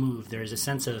sense of remove. There is a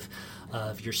sense of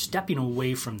you're stepping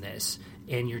away from this,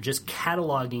 and you're just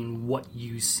cataloging what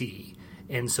you see.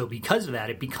 And so because of that,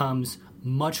 it becomes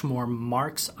much more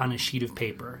marks on a sheet of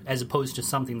paper as opposed to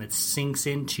something that sinks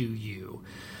into you,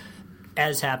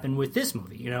 as happened with this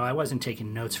movie. I wasn't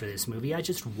taking notes for this movie. I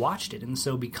just watched it. And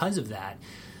so because of that,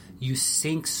 you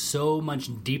sink so much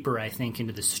deeper, I think,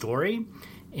 into the story.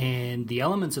 And the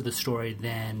elements of the story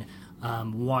then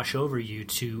wash over you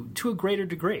to a greater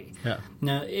degree. Yeah.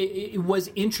 Now, it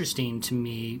was interesting to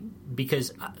me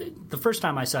because the first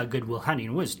time I saw Good Will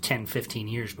Hunting was 10, 15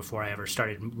 years before I ever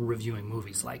started reviewing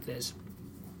movies like this.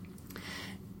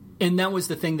 And that was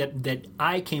the thing that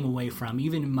I came away from,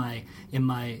 even in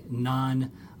my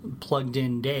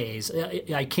non-plugged-in days.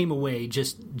 I came away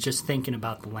just thinking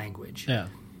about the language. Yeah.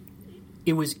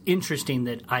 It was interesting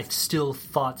that I still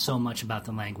thought so much about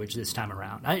the language this time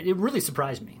around. It really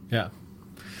surprised me. Yeah.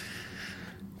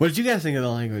 What did you guys think of the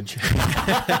language?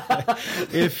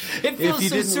 It feels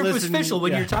so superficial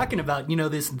when you're talking about,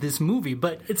 this movie,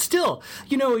 but it's still,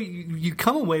 you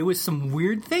come away with some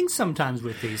weird things sometimes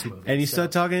with these movies. And you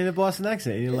start talking in a Boston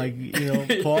accent. And you're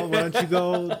like, Paul, why don't you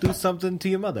go do something to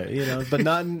your mother? But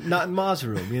not in Ma's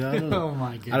room. I don't know. Oh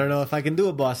my God. I don't know if I can do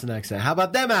a Boston accent. How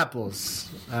about them apples?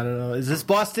 I don't know. Is this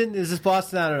Boston? I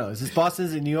don't know. Is this Boston?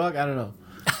 Is it New York? I don't know.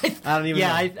 I don't even know.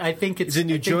 I think it's... Is it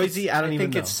New Jersey? I don't even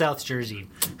think know. it's South Jersey.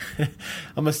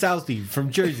 I'm a Southie from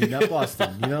Jersey, not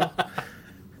Boston, you know?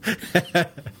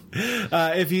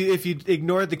 If you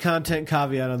ignored the content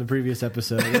caveat on the previous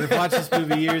episode, or if watched this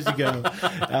movie years ago,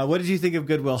 what did you think of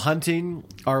Good Will Hunting?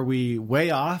 Are we way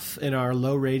off in our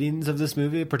low ratings of this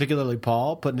movie, particularly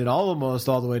Paul, putting it almost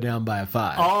all the way down by a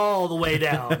 5? All the way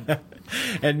down.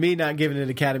 And me not giving it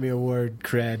Academy Award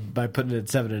cred by putting it at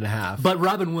 7.5. But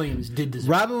Robin Williams did deserve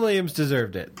it. Robin Williams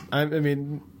deserved it. I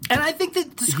mean... And I think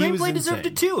that the screenplay deserved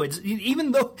it too. It's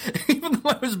even though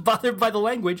I was bothered by the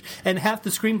language and half the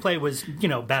screenplay was,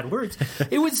 bad words,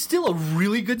 it was still a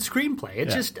really good screenplay.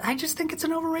 I just think it's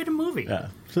an overrated movie. Yeah.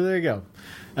 So there you go.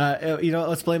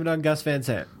 Let's blame it on Gus Van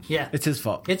Sant. Yeah. It's his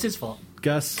fault. It's his fault.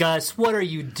 Gus, what are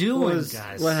you doing,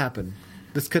 Gus? What happened?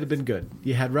 This could have been good.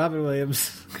 You had Robin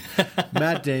Williams,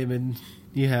 Matt Damon,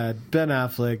 you had Ben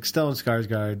Affleck, Stellan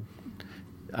Skarsgård.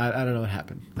 I don't know what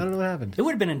happened. It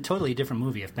would have been a totally different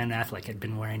movie if Ben Affleck had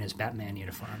been wearing his Batman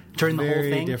uniform during the whole thing.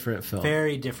 Very different film.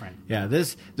 Very different. Yeah,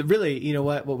 really, you know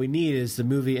what? What we need is the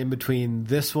movie in between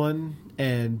this one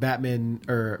and Batman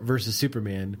versus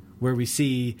Superman, where we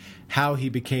see how he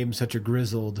became such a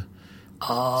grizzled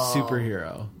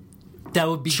superhero. That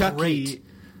would be great.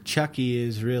 Chucky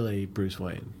is really Bruce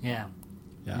Wayne. Yeah,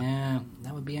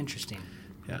 that would be interesting.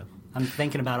 Yeah, I'm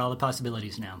thinking about all the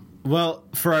possibilities now. Well,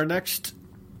 for our next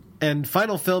and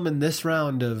final film in this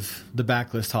round of the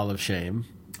Backlist Hall of Shame.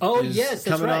 Oh, yes, that's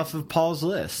coming right. off of Paul's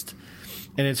list.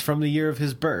 And it's from the year of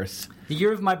his birth. The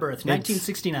year of my birth,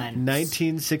 1969.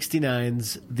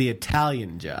 1969's The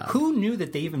Italian Job. Who knew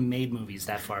that they even made movies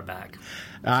that far back?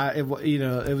 It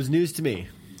was news to me.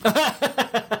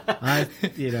 Yeah,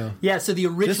 so the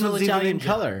original this one's Italian even in Job.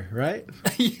 color, right?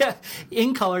 Yeah,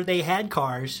 in color. They had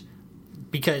cars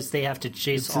because they have to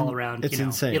chase all around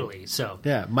insane. Italy. So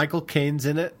yeah, Michael Caine's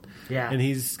in it. Yeah. And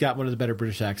he's got one of the better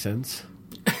British accents.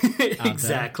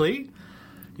 Exactly.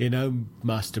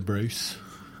 Master Bruce.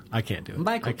 I can't do it.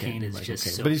 Michael Caine is just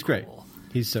so But he's great. cool.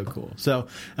 He's so cool. So,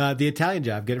 The Italian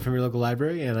Job, get it from your local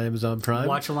library and Amazon Prime.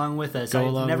 Watch along with us. Go I've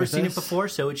along never with seen us. it before,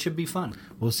 so it should be fun.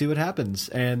 We'll see what happens.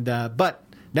 And but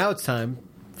now it's time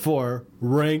for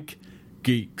Rank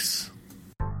Geeks.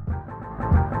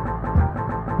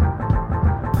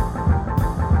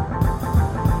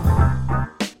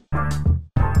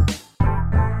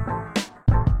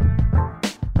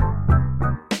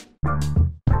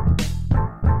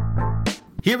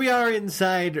 Here we are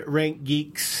inside Rank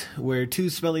Geeks, where two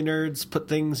smelly nerds put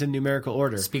things in numerical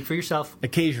order. Speak for yourself.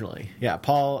 Occasionally. Yeah,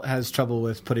 Paul has trouble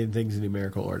with putting things in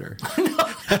numerical order.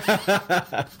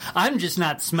 I'm just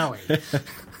not smelly.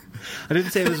 I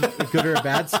didn't say it was a good or a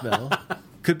bad smell.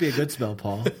 Could be a good smell,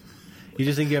 Paul. You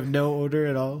just think you have no odor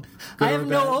at all? Good I or have bad?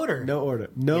 no odor. No odor.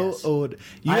 No Yes. odor.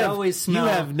 I always smell- You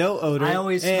have no odor. I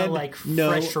always smell and like no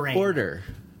fresh rain. Order.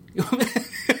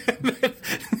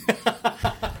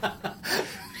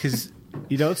 Because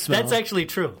you don't smell. That's actually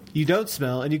true. You don't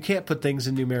smell, and you can't put things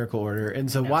in numerical order.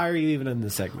 And so, why are you even in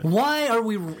this segment? Why are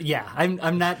we? Yeah,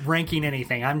 I'm not ranking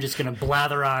anything. I'm just going to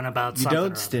blather on about You something.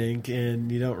 don't stink,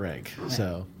 and you don't rank.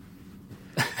 So,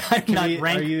 I'm not we-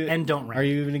 rank are you- and don't rank. Are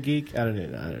you even a geek? I don't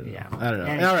know. Yeah. I don't know.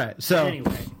 Anyway. All right. So,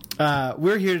 Anyway.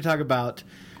 we're here to talk about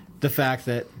the fact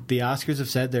that the Oscars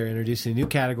have said they're introducing a new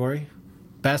category: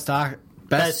 best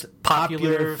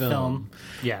popular film.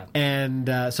 Yeah.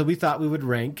 And so we thought we would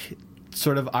rank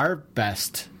sort of our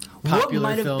best What popular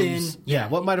might have films. been- yeah, yeah.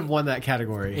 what might have won that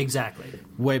category Exactly.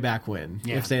 way back when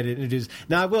Yeah. if they had introduced.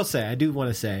 Now, I do want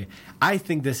to say, I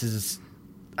think this is.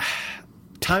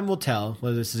 Time will tell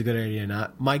whether this is a good idea or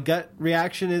not. My gut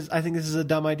reaction is I think this is a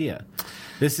dumb idea.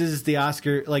 This is the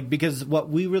Oscar, because what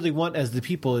we really want as the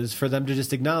people is for them to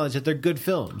just acknowledge that they're good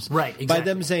films. Right, By exactly.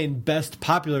 them saying best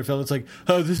popular film, it's like,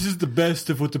 oh, this is the best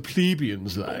of what the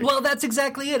plebeians like. Well, that's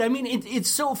exactly it. I mean, it's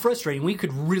so frustrating. We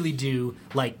could really do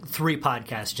 3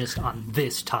 podcasts just on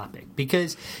this topic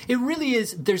because it really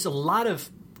is. There's a lot of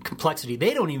complexity.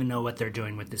 They don't even know what they're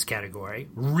doing with this category,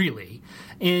 really.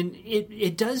 And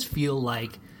it does feel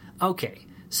like, okay,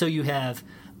 so you have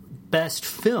best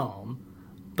film,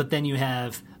 but then you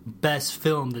have best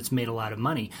film that's made a lot of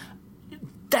money.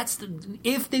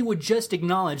 If they would just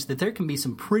acknowledge that there can be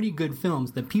some pretty good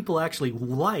films that people actually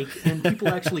like and people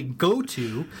actually go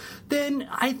to, then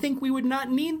I think we would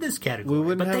not need this category. We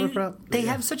wouldn't but have a problem. They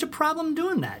have such a problem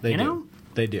doing that, They you do. know?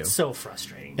 They do. So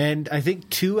frustrating. And I think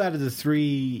 2 out of the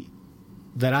 3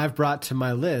 that I've brought to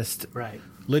my list Right.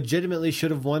 legitimately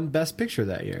should have won Best Picture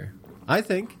that year. I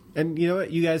think. And you know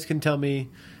what? You guys can tell me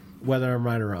whether I'm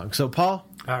right or wrong. So, Paul,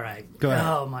 All right. Go ahead.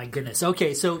 Oh, my goodness.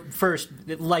 Okay, so first,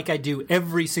 like I do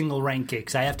every single rank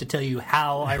kicks, I have to tell you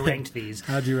how I ranked these.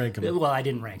 How'd you rank them? Well, I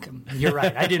didn't rank them. You're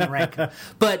right. I didn't rank them.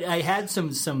 But I had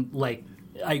some like,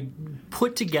 I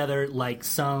put together, like,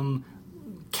 some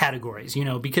categories, you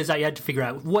know, because I had to figure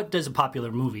out what does a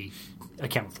popular movie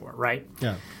account for, right?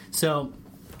 Yeah. So...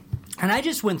 And I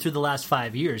just went through the last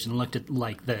 5 years and looked at,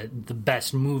 like, the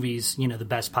best movies, you know, the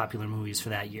best popular movies for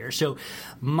that year. So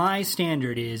my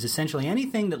standard is essentially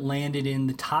anything that landed in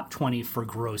the top 20 for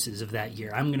grosses of that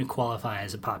year, I'm going to qualify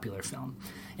as a popular film.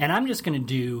 And I'm just going to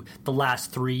do the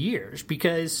last 3 years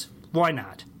because why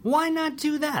not? Why not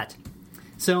do that?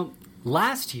 So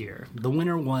last year, the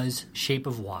winner was Shape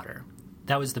of Water.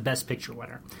 That was the Best Picture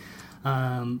winner.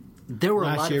 There were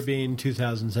Last year being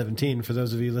 2017, for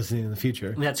those of you listening in the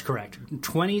future. That's correct.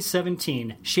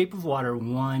 2017, Shape of Water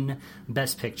won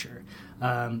Best Picture.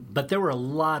 But there were a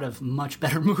lot of much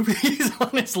better movies,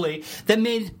 honestly, that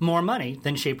made more money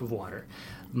than Shape of Water.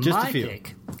 Just a few.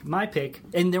 My pick,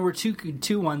 and there were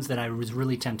two ones that I was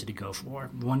really tempted to go for,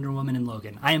 Wonder Woman and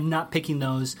Logan. I am not picking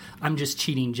those. I'm just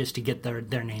cheating just to get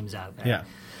their names out there. Yeah.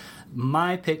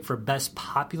 My pick for Best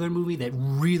Popular Movie that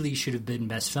really should have been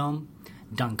Best Film,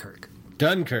 Dunkirk.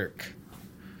 Bum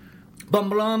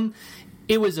blum.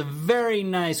 It was a very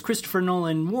nice Christopher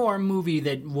Nolan war movie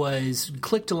that was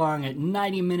clicked along at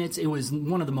 90 minutes. It was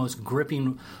one of the most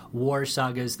gripping war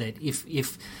sagas that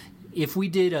if we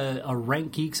did a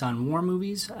Rank Geeks on war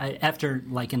movies, after,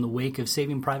 like, in the wake of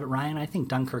Saving Private Ryan, I think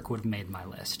Dunkirk would have made my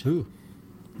list. Ooh.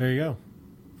 There you go.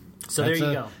 So there you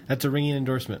go. That's a ringing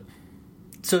endorsement.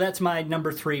 So that's my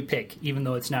number 3 pick, even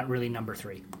though it's not really number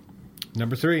 3.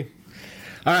 Number 3.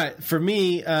 All right, for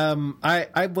me,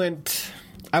 I went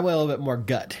a little bit more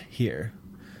gut here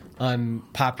on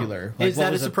popular. Is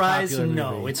that a surprise?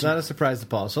 No, movie? it's not a surprise to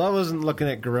Paul. So I wasn't looking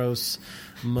at gross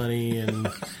money and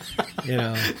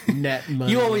net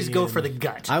money. You always go for the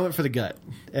gut. I went for the gut,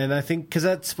 and I think because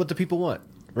that's what the people want,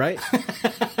 right?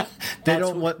 They're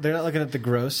not looking at the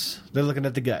gross. They're looking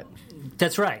at the gut.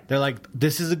 That's right. They're like,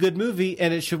 this is a good movie,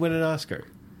 and it should win an Oscar.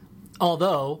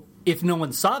 Although, if no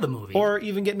one saw the movie, or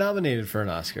even get nominated for an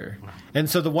Oscar. And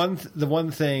so the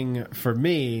one thing for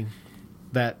me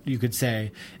that you could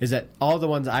say is that all the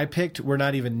ones I picked were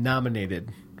not even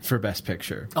nominated for Best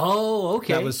Picture. Oh,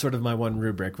 okay. That was sort of my one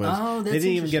rubric. That's they didn't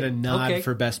even get a nod okay.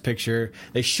 for Best Picture.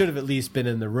 They should have at least been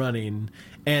in the running.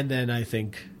 And then I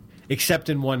think, except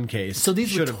in one case, so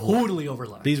these were totally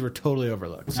overlooked. These were totally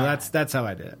overlooked. So that's how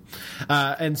I did it.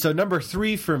 And so number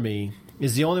 3 for me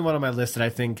is the only one on my list that I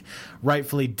think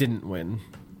rightfully didn't win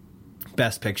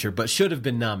Best Picture, but should have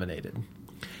been nominated.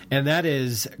 And that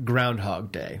is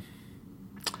Groundhog Day.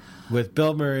 With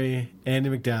Bill Murray, Andie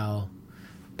MacDowell,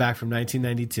 back from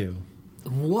 1992.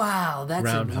 Wow, that's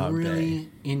Groundhog a really Day.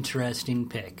 Interesting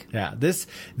pick. Yeah, this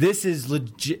is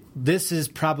legit. This is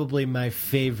probably my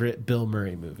favorite Bill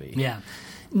Murray movie. Yeah.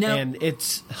 Now, and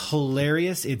it's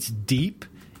hilarious. It's deep.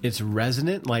 It's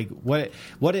resonant. Like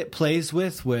what it plays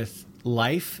with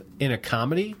life in a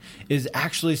comedy is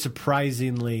actually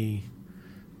surprisingly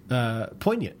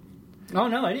poignant. Oh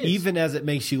no, it is. Even as it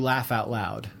makes you laugh out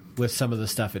loud with some of the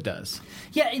stuff it does.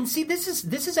 Yeah, and see, this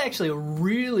is actually a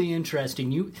really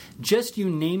interesting. You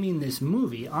naming this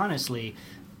movie, honestly,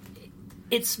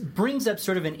 it brings up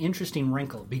sort of an interesting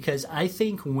wrinkle because I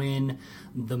think when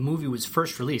the movie was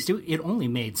first released, it only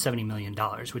made $70 million,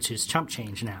 which is chump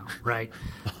change now, right?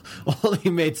 Only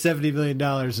made $70 million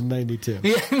in 92.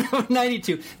 Yeah, no,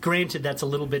 92. Granted, that's a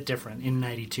little bit different in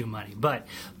 92 money. But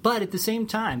at the same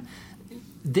time,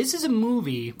 this is a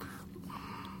movie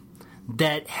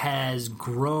that has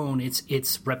grown,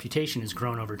 its reputation has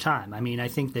grown over time. I mean, I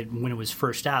think that when it was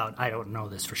first out, I don't know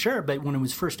this for sure, but when it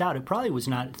was first out, it probably was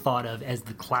not thought of as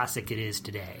the classic it is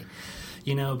today.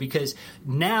 You know, because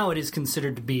now it is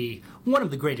considered to be one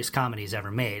of the greatest comedies ever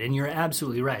made, and you're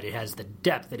absolutely right. It has the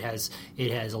depth, it has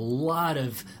a lot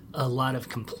of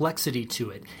complexity to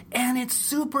it, and it's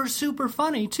super super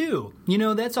funny too. You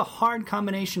know, that's a hard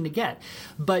combination to get.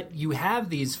 But you have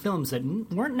these films that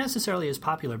weren't necessarily as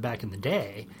popular back in the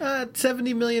day.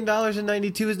 $70 million in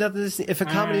 92 is nothing. If a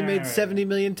comedy made $70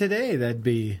 million today, that'd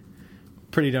be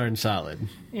pretty darn solid.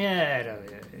 Yeah.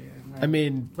 I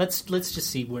mean, let's just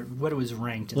see what it was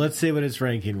ranked in. Let's see what its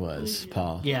ranking was,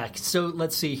 Paul. Yeah, so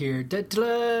let's see here. Talk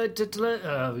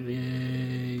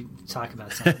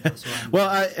about something.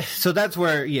 Well, so that's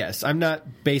where, yes, I'm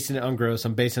not basing it on gross.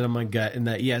 I'm basing it on my gut in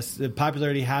that, yes, the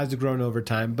popularity has grown over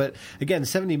time. But again,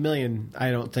 70 million,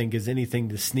 I don't think is anything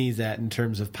to sneeze at in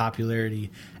terms of popularity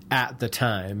at the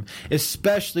time,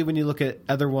 especially when you look at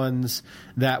other ones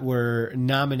that were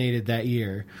nominated that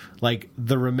year, like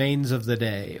The Remains of the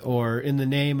Day, or In the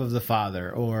Name of the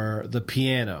Father, or The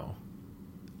Piano.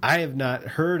 I have not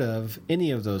heard of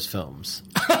any of those films.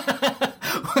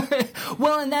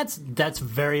 Well, and that's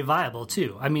very viable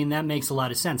too. I mean, that makes a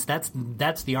lot of sense. That's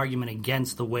the argument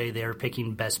against the way they're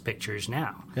picking best pictures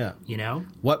now. Yeah. You know?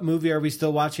 What movie are we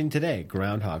still watching today?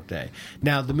 Groundhog Day.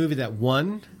 Now, the movie that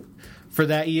won for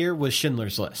that year was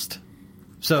Schindler's List.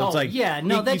 So it's like... yeah,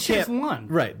 no, that should have can't- won.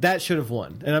 Right, that should have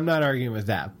won. And I'm not arguing with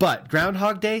that. But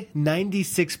Groundhog Day,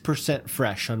 96%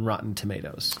 fresh on Rotten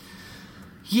Tomatoes.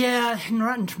 Yeah, and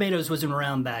Rotten Tomatoes wasn't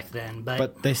around back then,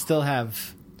 But they still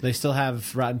have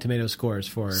Rotten Tomato scores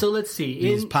for so let's see.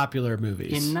 these popular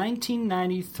movies. In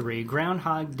 1993,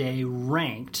 Groundhog Day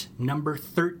ranked number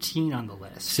 13 on the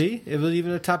list. See? It was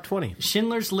even a top 20.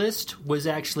 Schindler's List was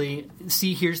actually...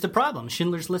 See, here's the problem.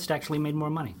 Schindler's List actually made more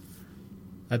money.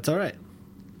 That's all right.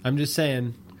 I'm just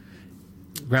saying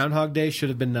Groundhog Day should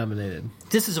have been nominated.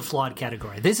 This is a flawed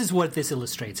category. This is what this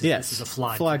illustrates. Yes, This is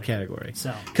a flawed category.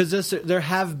 So, because there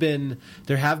have been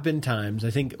times.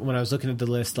 I think when I was looking at the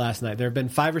list last night, there have been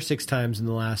 5 or 6 times in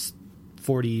the last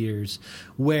 40 years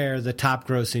where the top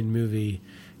grossing movie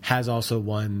has also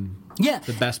won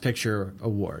the Best Picture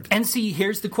award. And see,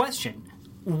 here's the question.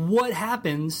 What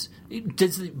happens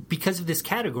because of this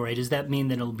category? Does that mean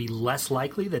that it'll be less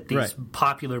likely that these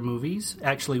popular movies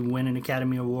actually win an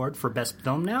Academy Award for Best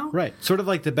Film now? Right, sort of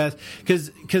like the best,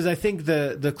 because I think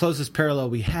the closest parallel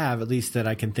we have, at least that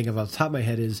I can think of off the top of my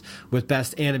head, is with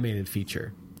Best Animated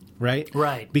Feature, right?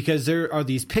 Right. Because there are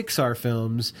these Pixar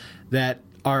films that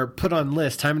are put on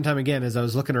lists time and time again as I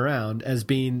was looking around as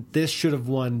being, this should have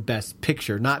won Best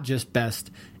Picture, not just Best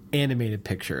Animated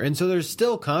Picture. And so there's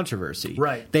still controversy.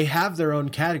 Right. They have their own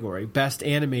category, Best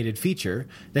Animated Feature.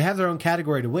 They have their own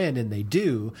category to win, and they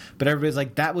do, but everybody's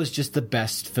like, that was just the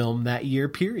best film that year,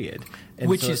 period. And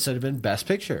Which so is- it should have been Best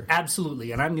Picture.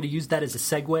 Absolutely. And I'm going to use that as a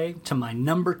segue to my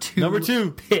number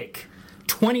two pick.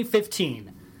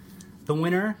 2015. The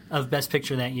winner of Best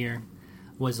Picture that year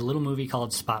was a little movie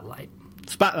called Spotlight.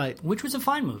 Spotlight. Which was a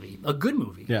fine movie, a good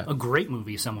movie, a great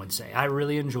movie, some would say. I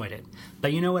really enjoyed it.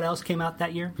 But you know what else came out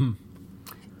that year?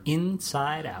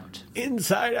 Inside Out.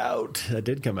 Inside Out. That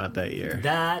did come out that year.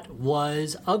 That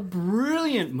was a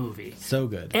brilliant movie. So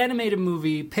good. Animated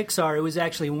movie, Pixar. It was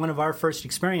actually one of our first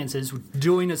experiences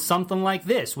doing something like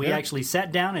this. We actually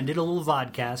sat down and did a little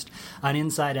vodcast on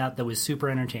Inside Out that was super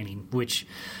entertaining, which,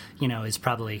 is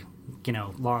probably...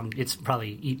 long. It's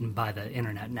probably eaten by the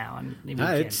internet now, and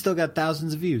It's still got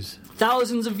thousands of views.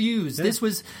 Thousands of views. Yeah.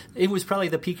 It was probably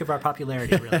the peak of our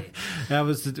popularity.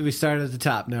 Really, we started at the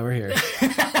top. Now we're here.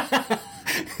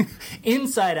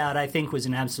 Inside Out, I think, was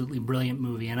an absolutely brilliant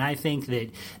movie, and I think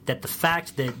that the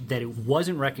fact that it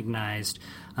wasn't recognized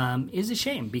is a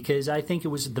shame, because I think it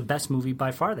was the best movie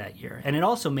by far that year, and it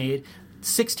also made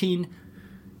 $16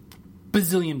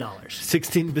 bazillion.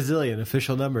 16 bazillion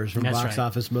official numbers from Box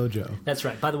Office Mojo. That's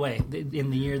right. By the way,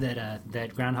 in the year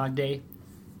that Groundhog Day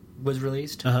was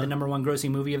released, the number one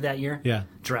grossing movie of that year,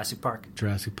 Jurassic Park.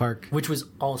 Jurassic Park. Which was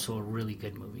also a really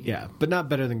good movie. Yeah, but not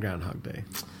better than Groundhog Day.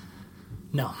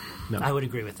 No, I would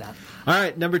agree with that. All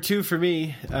right, number 2 for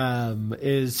me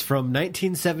is from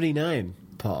 1979,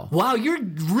 Paul. Wow, you're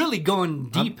really going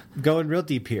deep. I'm going real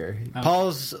deep here. Okay.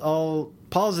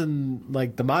 Paul's in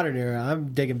like the modern era.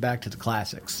 I'm digging back to the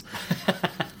classics.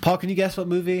 Paul, can you guess what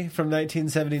movie from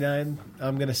 1979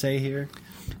 I'm going to say here?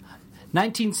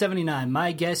 1979.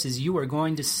 My guess is you are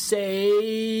going to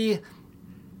say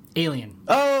Alien.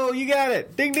 Oh, you got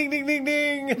it. Ding, ding, ding, ding,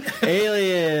 ding.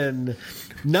 Alien.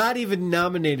 Not even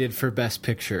nominated for Best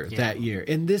Picture that year.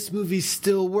 And this movie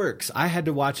still works. I had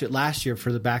to watch it last year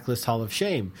for the Backlist Hall of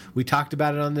Shame. We talked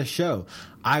about it on this show.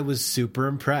 I was super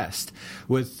impressed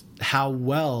with how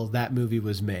well that movie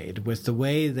was made, with the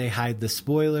way they hide the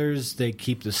spoilers, they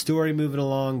keep the story moving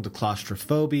along, the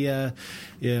claustrophobia,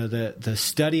 the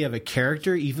study of a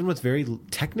character, even with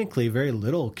technically very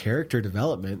little character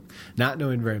development, not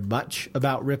knowing very much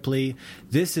about Ripley.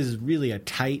 This is really a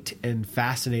tight and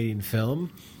fascinating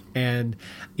film. And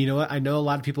you know what? I know a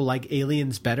lot of people like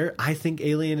Aliens better. I think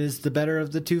Alien is the better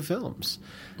of the two films.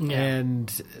 Yeah.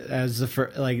 And as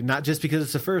not just because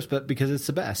it's the first, but because it's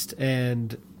the best.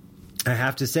 And I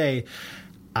have to say,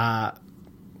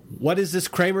 what is this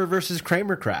Kramer versus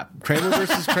Kramer crap? Kramer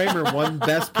versus Kramer won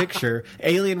Best Picture.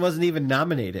 Alien wasn't even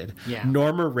nominated. Yeah.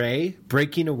 Norma Rae,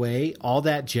 Breaking Away, all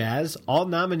that jazz, all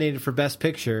nominated for Best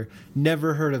Picture.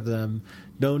 Never heard of them.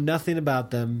 know nothing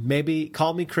about them. Maybe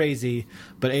call me crazy,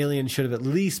 but Alien should have at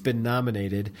least been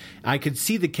nominated. I could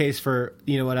see the case for,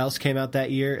 what else came out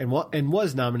that year and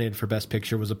was nominated for Best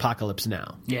Picture was Apocalypse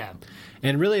Now. Yeah.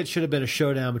 And really it should have been a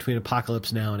showdown between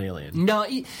Apocalypse Now and Alien. No,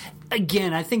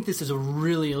 again, I think this is a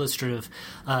really illustrative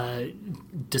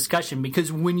discussion,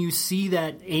 because when you see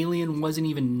that Alien wasn't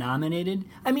even nominated,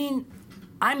 I mean,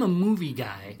 I'm a movie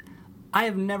guy. I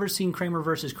have never seen Kramer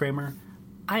versus Kramer.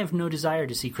 I have no desire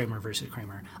to see Kramer versus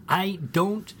Kramer. I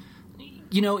don't,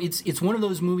 it's one of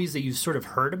those movies that you've sort of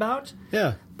heard about.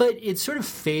 Yeah. But it's sort of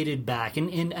faded back.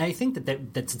 And I think that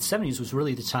the 70s was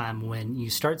really the time when you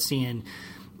start seeing,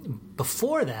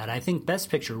 before that, I think Best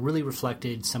Picture really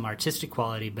reflected some artistic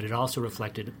quality, but it also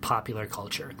reflected popular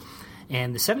culture.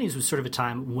 And the 70s was sort of a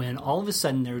time when all of a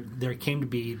sudden there came to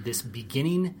be this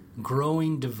beginning,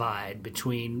 growing divide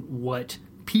between what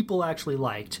people actually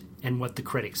liked and what the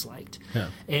critics liked. Yeah.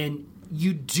 And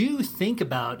you think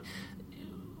about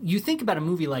a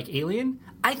movie like Alien,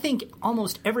 I think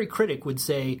almost every critic would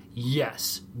say,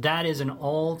 yes, that is an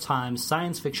all-time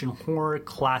science fiction horror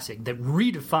classic that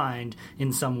redefined,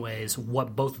 in some ways,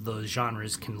 what both of those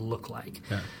genres can look like.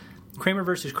 Yeah. Kramer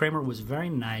versus Kramer was very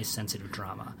nice, sensitive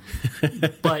drama.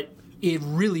 But it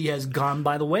really has gone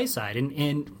by the wayside.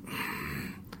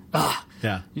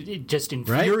 Yeah. It just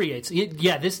infuriates.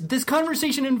 Right? This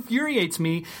conversation infuriates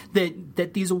me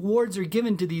that these awards are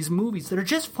given to these movies that are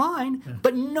just fine,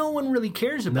 but no one really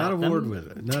cares about them. Not award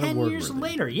with it. Not 10 award years with it.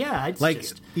 later, yeah. It's like,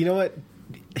 just... you know what?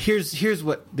 Here's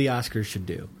what the Oscars should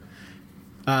do.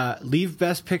 Leave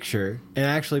Best Picture and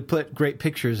actually put great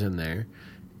pictures in there,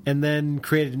 and then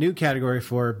create a new category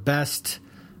for Best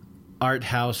Art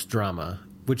House Drama,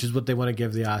 which is what they want to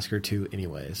give the Oscar to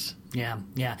anyways. Yeah.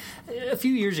 A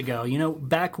few years ago,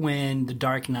 back when The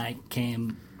Dark Knight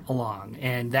came along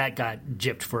and that got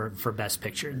gypped for Best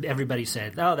Picture, everybody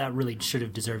said, oh, that really should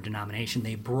have deserved a nomination.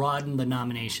 They broadened the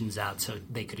nominations out so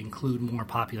they could include more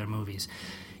popular movies.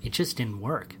 It just didn't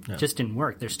work. No. It just didn't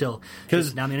work. They're still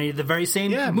nominated the very same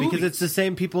movie. Because it's the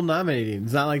same people nominating.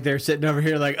 It's not like they're sitting over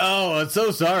here like, oh, I'm so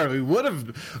sorry.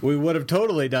 We would have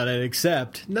totally done it,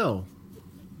 except no.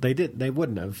 They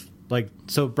wouldn't have.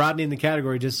 So broadening the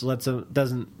category just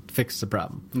doesn't fix the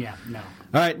problem. Yeah, no. All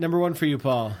right, number one for you,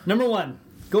 Paul. Number one,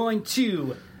 going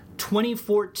to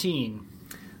 2014.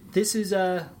 This is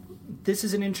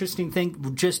an interesting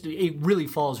thing. It really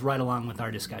falls right along with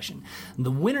our discussion.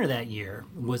 The winner that year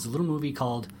was a little movie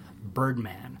called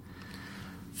Birdman.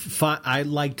 I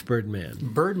liked Birdman.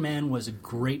 Birdman was a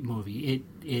great movie.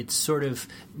 It's sort of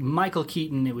Michael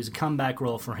Keaton. It was a comeback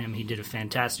role for him. He did a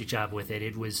fantastic job with it.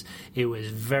 It was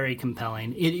very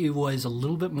compelling. It was a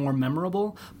little bit more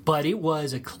memorable, but it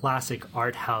was a classic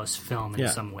art house film in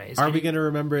some ways. Are we going to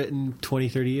remember it in 20,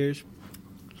 30 years?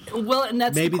 Well, and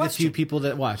that's maybe the few people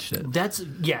that watched it.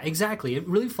 Exactly. It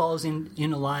really falls in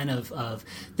a line of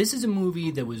this is a movie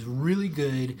that was really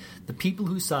good. The people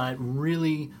who saw it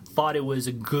really thought it was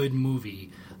a good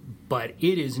movie, but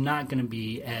it is not going to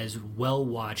be as well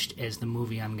watched as the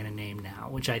movie I'm going to name now,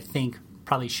 which I think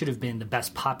probably should have been the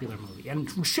best popular movie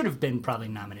and should have been probably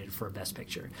nominated for a Best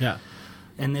Picture. Yeah.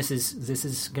 And this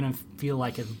is going to feel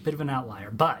like a bit of an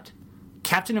outlier, but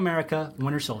Captain America: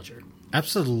 Winter Soldier.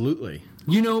 Absolutely.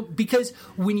 Because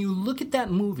when you look at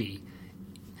that movie,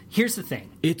 here's the thing.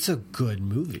 It's a good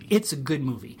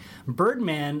movie.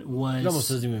 Birdman was... It almost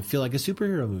doesn't even feel like a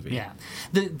superhero movie. Yeah.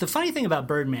 The funny thing about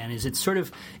Birdman is it sort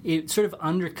of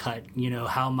undercut,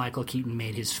 how Michael Keaton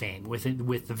made his fame with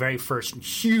the very first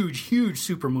huge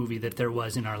super movie that there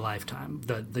was in our lifetime,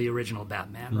 the original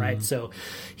Batman, right? So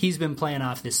he's been playing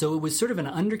off this. So it was sort of an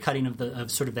undercutting of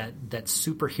that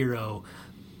superhero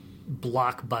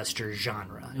blockbuster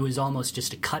genre. It was almost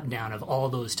just a cut down of all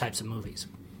those types of movies.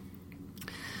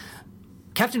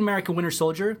 Captain America: Winter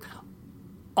Soldier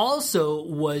also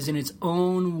was in its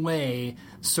own way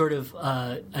sort of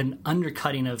an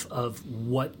undercutting of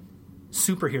what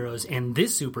superheroes and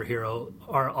this superhero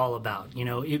are all about.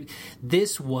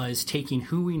 This was taking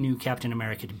who we knew Captain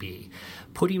America to be,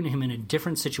 putting him in a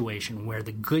different situation where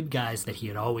the good guys that he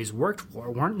had always worked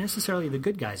for weren't necessarily the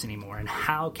good guys anymore, and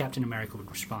how Captain America would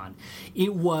respond.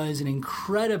 It was an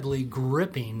incredibly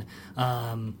gripping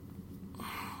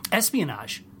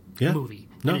espionage movie.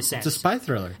 No, in a sense. It's a spy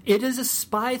thriller. It is a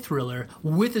spy thriller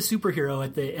with a superhero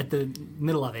at the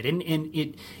middle of it, and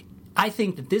it. I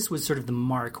think that this was sort of the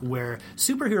mark where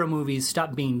superhero movies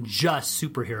stopped being just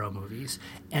superhero movies,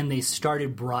 and they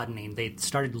started broadening. They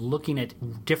started looking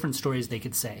at different stories they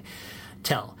could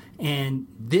tell. And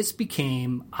this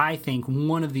became, I think,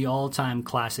 one of the all-time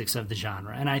classics of the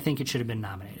genre, and I think it should have been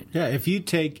nominated. Yeah, if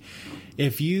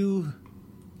you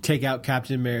take out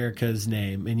Captain America's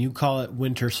name and you call it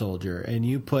Winter Soldier and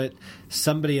you put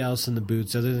somebody else in the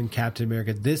boots other than Captain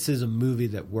America, this is a movie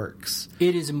that works.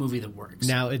 It is a movie that works.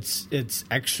 Now it's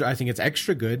extra. I think it's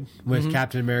extra good with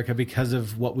Captain America because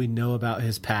of what we know about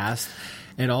his past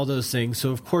and all those things.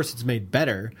 So of course it's made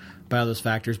better by all those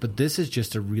factors. But this is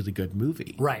just a really good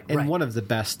movie, right? And one of the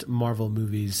best Marvel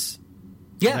movies.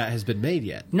 That has been made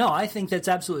yet. No, I think that's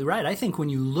absolutely right. I think when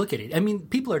you look at it, I mean,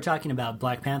 people are talking about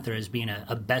Black Panther as being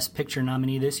a Best Picture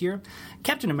nominee this year.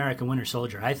 Captain America Winter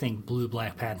Soldier, I think, blew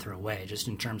Black Panther away just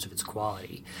in terms of its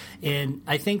quality. And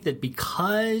I think that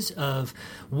because of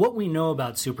what we know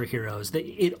about superheroes, that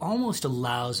it almost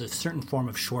allows a certain form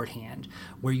of shorthand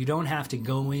where you don't have to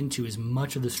go into as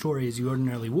much of the story as you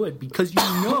ordinarily would because you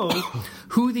know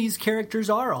who these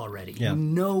characters are already. Yeah. You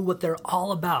know what they're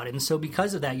all about. And so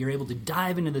because of that, you're able to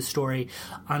dive into the story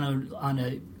on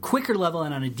a quicker level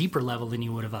and on a deeper level than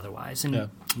you would have otherwise. And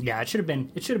it should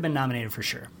have been nominated for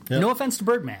sure. Yep. No offense to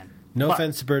Birdman. No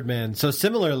offense to Birdman. So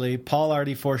similarly, Paul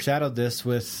already foreshadowed this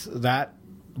with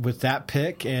that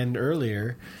pick and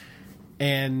earlier.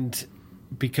 And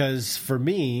because for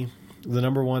me, the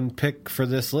number one pick for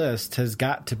this list has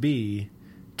got to be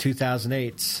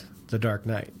 2008's The Dark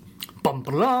Knight.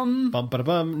 Bum-ba-dum.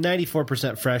 Bum-ba-da-bum.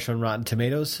 94% fresh on Rotten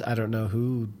Tomatoes. I don't know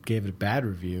who gave it a bad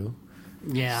review.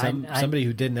 Yeah, somebody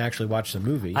who didn't actually watch the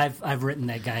movie. I've written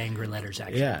that guy angry letters,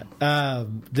 actually. Yeah.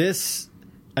 This,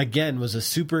 again, was a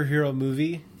superhero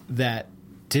movie that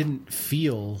didn't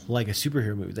feel like a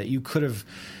superhero movie, that you could have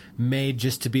made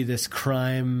just to be this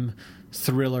crime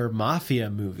thriller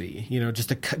mafia movie, just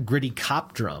a gritty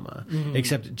cop drama,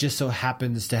 except it just so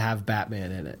happens to have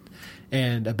Batman in it.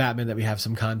 And a Batman that we have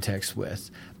some context with.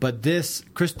 But this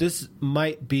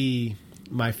might be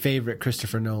my favorite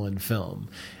Christopher Nolan film.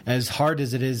 As hard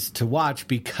as it is to watch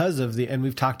because of and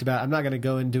we've talked about, I'm not going to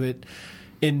go into it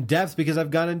in depth because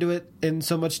I've gone into it in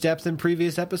so much depth in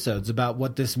previous episodes about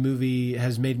what this movie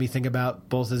has made me think about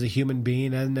both as a human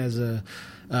being and as an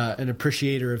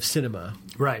appreciator of cinema.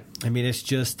 Right. I mean, it's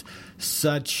just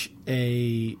such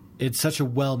a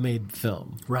well-made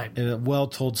film. Right. And a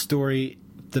well-told story.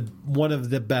 One of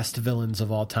the best villains of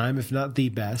all time, if not the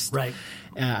best. Right.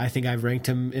 I think I've ranked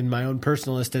him in my own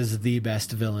personal list as the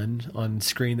best villain on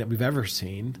screen that we've ever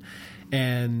seen.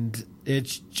 And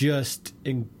it's just...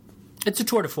 It's a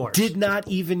tour de force. Did not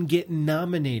even get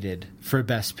nominated for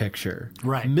Best Picture.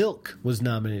 Right. Milk was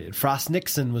nominated. Frost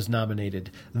Nixon was nominated.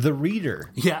 The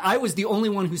Reader. Yeah, I was the only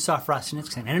one who saw Frost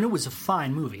Nixon, and it was a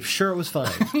fine movie. Sure, it was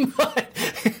fine. But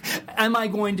am I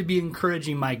going to be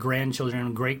encouraging my grandchildren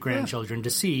and great-grandchildren to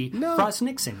see Frost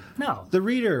Nixon? No. The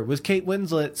Reader was Kate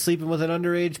Winslet sleeping with an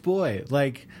underage boy.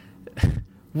 Like,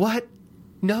 what?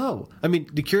 No. I mean,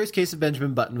 The Curious Case of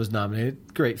Benjamin Button was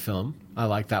nominated. Great film. I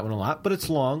like that one a lot, but it's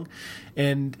long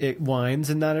and it whines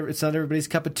and it's not everybody's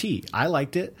cup of tea. I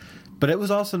liked it, but it was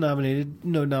also nominated.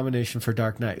 No nomination for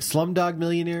Dark Knight. Slumdog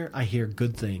Millionaire, I hear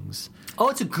good things. Oh,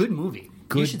 it's a good movie.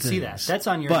 You should see that. That's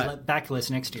on your back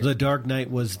list next year. The Dark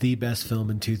Knight was the best film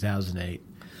in 2008.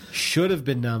 Should have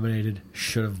been nominated,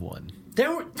 should have won.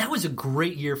 That was a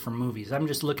great year for movies. I'm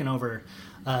just looking over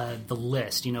the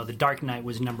list. The Dark Knight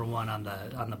was number one on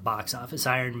the box office.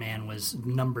 Iron Man was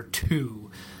number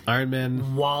 2. Iron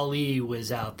Man. WALL-E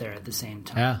was out there at the same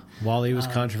time. Yeah, WALL-E was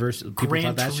controversial. People Gran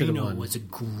thought that should have Torino won. was a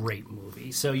great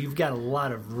movie. So you've got a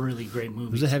lot of really great movies.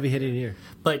 It was a heavy-hitting year.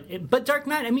 But Dark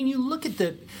Knight, I mean, you look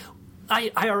at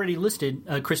I already listed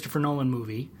a Christopher Nolan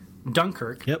movie,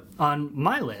 Dunkirk, on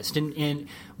my list. And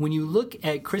when you look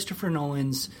at Christopher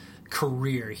Nolan's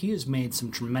career, he has made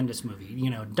some tremendous movies.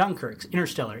 Dunkirk,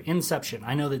 Interstellar, Inception.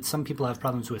 I know that some people have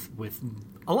problems with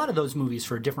a lot of those movies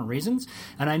for different reasons,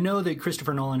 and I know that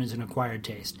Christopher Nolan is an acquired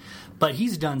taste, but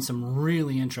he's done some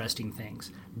really interesting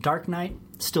things. Dark Knight,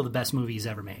 still the best movie he's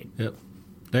ever made. Yep.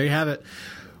 There you have it.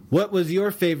 What was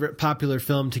your favorite popular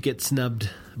film to get snubbed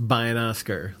by an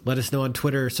Oscar? Let us know on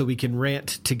Twitter so we can rant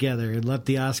together and let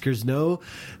the Oscars know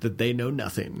that they know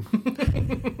nothing.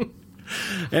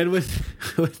 And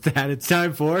with that, it's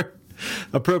time for,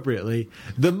 appropriately,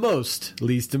 the most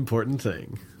least important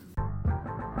thing.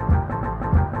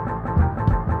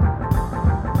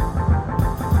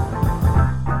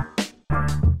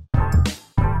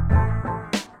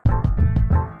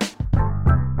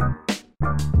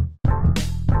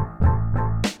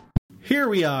 Here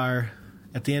we are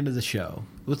at the end of the show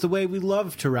with the way we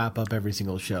love to wrap up every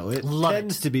single show. It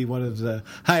tends to be one of the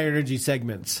high energy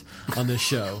segments on this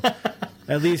show,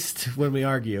 at least when we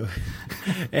argue.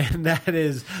 And that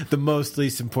is the most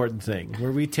least important thing,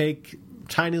 where we take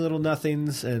tiny little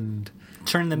nothings and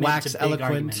turn them wax into big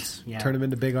eloquent, arguments. Yeah. turn them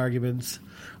into big arguments.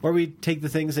 Or we take the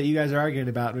things that you guys are arguing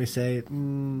about and we say,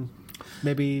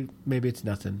 Maybe it's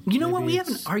nothing. You know what? Maybe We it's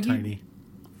haven't argued tiny.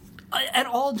 at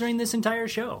all during this entire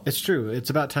show. It's true. It's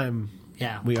about time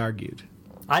Yeah. we argued.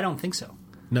 I don't think so.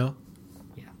 No?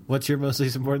 Yeah. What's your most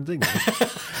least important thing?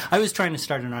 I was trying to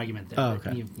start an argument there. Oh,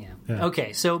 but okay. Yeah.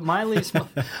 Okay, so my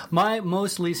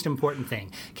most least important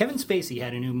thing. Kevin Spacey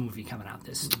had a new movie coming out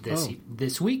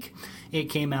this week. It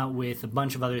came out with a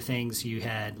bunch of other things. You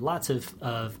had lots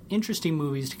of interesting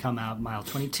movies to come out. Mile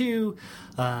 22,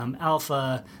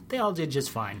 Alpha. They all did just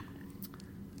fine.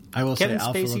 I will Kevin say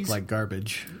Alpha Spacey's- looked like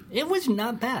garbage. It was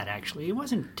not bad, actually. It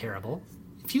wasn't terrible.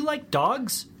 If you like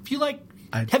dogs,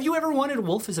 have you ever wanted a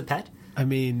wolf as a pet? I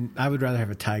mean, I would rather have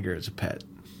a tiger as a pet.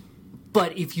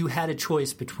 But if you had a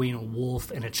choice between a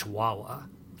wolf and a chihuahua,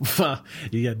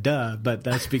 Yeah, duh, but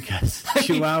that's because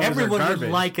chihuahuas everyone are garbage. would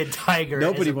like a tiger.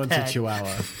 Nobody as a wants pet. a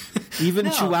chihuahua. Even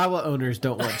No. chihuahua owners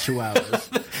don't want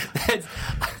chihuahuas.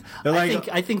 They're like,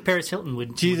 I think Paris Hilton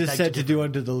would. Jesus would said to do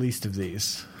unto the least of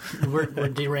these. We're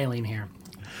derailing here.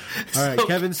 All right, So,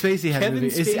 Kevin Spacey had a Kevin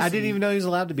movie. I Spacey- didn't even know he was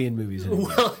allowed to be in movies anymore.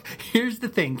 Well, here's the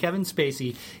thing. Kevin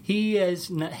Spacey,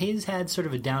 he's had sort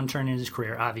of a downturn in his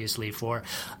career, obviously, for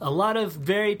a lot of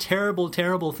very terrible,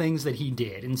 terrible things that he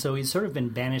did. And so he's sort of been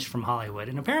banished from Hollywood.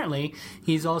 And apparently,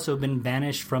 he's also been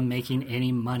banished from making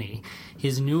any money.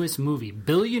 His newest movie,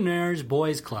 Billionaires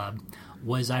Boys Club,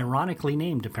 was ironically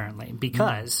named, apparently,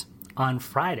 because on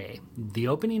Friday, the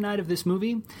opening night of this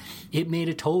movie, it made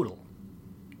a total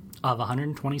of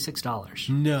 $126.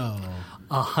 No.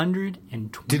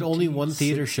 $126. Did only one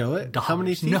theater show it? How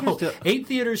many theaters? No, 8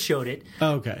 theaters showed it.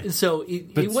 Oh, okay. So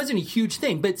it wasn't a huge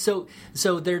thing, but so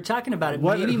they're talking about it.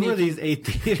 Who maybe are these 8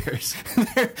 theaters?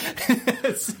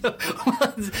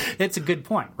 It's a good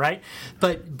point, right?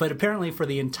 But apparently for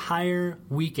the entire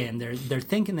weekend, they're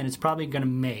thinking that it's probably going to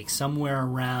make somewhere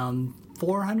around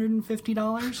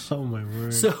 $450. Oh my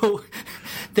word! So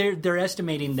they're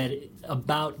estimating that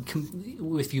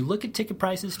if you look at ticket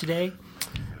prices today,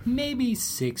 maybe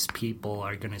 6 people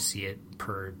are going to see it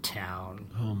per town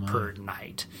per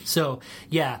night. So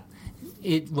yeah,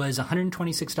 it was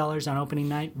 $126 on opening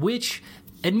night, which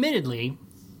admittedly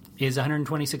is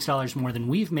 $126 more than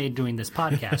we've made doing this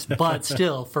podcast. But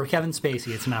still, for Kevin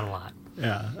Spacey, it's not a lot.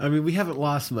 Yeah, I mean, we haven't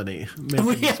lost money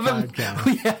making this podcast.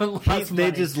 We haven't lost money.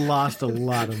 They just lost a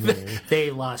lot of money.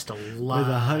 They lost a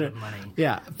lot of money.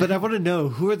 Yeah, but I want to know,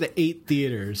 who are the 8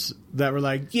 theaters that were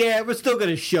like, yeah, we're still going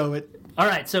to show it? All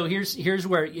right, so here's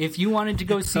where, if you wanted to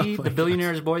go see the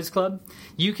Billionaires Boys Club,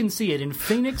 you can see it in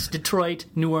Phoenix, Detroit,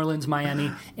 New Orleans,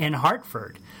 Miami, and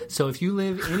Hartford. So if you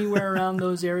live anywhere around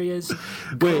those areas,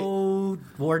 go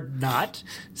or not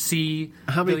see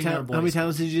How many Billionaire Boys. How many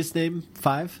towns did you just name?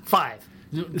 5? 5.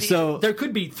 So there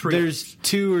could be 3. There's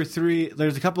 2 or 3.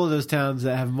 There's a couple of those towns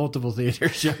that have multiple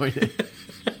theaters showing it.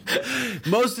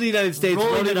 Most of the United States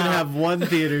won't even have one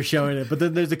theater showing it, but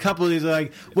then there's a couple of these that are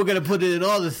like, we're going to put it in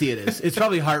all the theaters. It's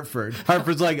probably Hartford.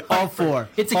 Hartford's like all 4.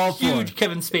 It's all a huge 4.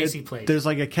 Kevin Spacey place. There's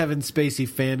like a Kevin Spacey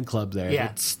fan club there.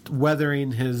 Yeah. It's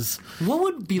weathering his. What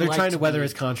would it be They're like trying to weather be,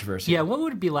 his controversy. Yeah, what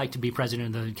would it be like to be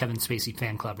president of the Kevin Spacey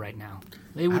fan club right now?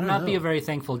 It would don't not be know. a very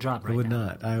thankful job right I would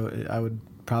now. not. I would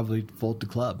probably fold the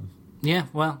club. Yeah,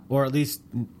 well, Or at least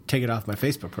take it off my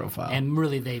Facebook profile. and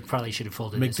really they probably should have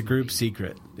folded make this the group movie.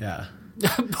 secret. Yeah.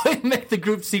 Make the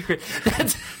group secret.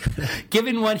 That's,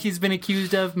 given what he's been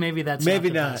accused of, maybe that's Maybe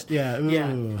not. The not. best. Yeah. Ooh,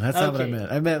 Yeah. That's not what I Okay.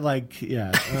 meant. I meant like,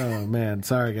 yeah. Oh, man.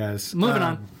 Sorry, guys. Moving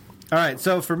on. All right.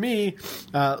 So for me,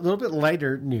 a little bit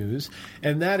lighter news,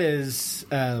 and that is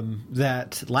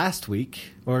that last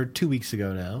week, or 2 weeks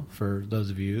ago now, for those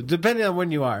of you, depending on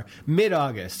when you are,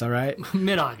 mid-August, all right?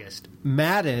 Mid-August.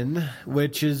 Madden,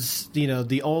 which is,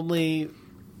 the only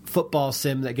football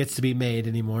sim that gets to be made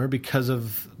anymore because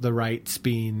of the rights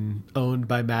being owned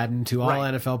by Madden to all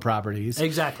Right. NFL properties.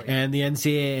 Exactly. And the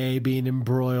NCAA being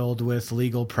embroiled with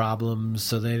legal problems,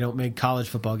 so they don't make college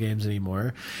football games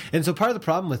anymore. And so part of the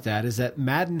problem with that is that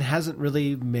Madden hasn't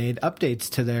really made updates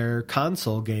to their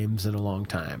console games in a long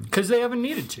time. Because they haven't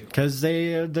needed to. Because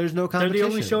there's no They're competition. the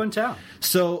only show in town.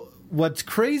 So what's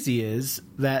crazy is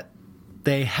that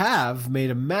they have made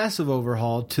a massive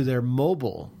overhaul to their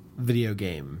mobile video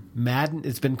game. Madden,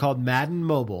 it's been called Madden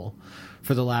Mobile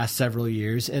for the last several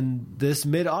years, and this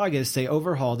mid-August they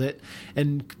overhauled it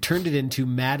and turned it into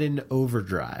Madden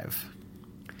Overdrive.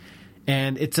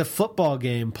 And it's a football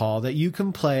game, Paul, that you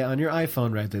can play on your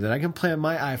iPhone right there, that I can play on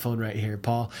my iPhone right here,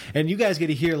 Paul. And you guys get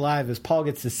to hear live as Paul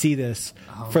gets to see this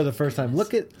for the first time.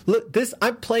 Look this.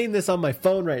 I'm playing this on my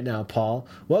phone right now, Paul.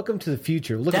 Welcome to the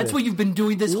future. Look at That's this. what you've been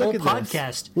doing this Look whole at this.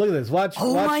 podcast. Look at this. Watch.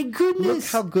 Oh, watch. my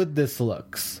goodness. Look how good this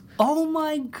looks. Oh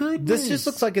my goodness. This just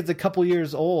looks like it's a couple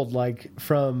years old, like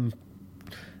from,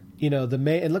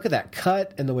 and look at that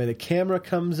cut and the way the camera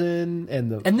comes in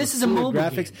and this is a mobile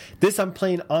graphics. Game. This I'm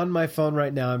playing on my phone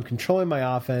right now. I'm controlling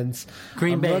my offense.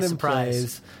 Green Bay running surprise.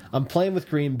 plays. I'm playing with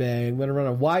Green Bay. I'm going to run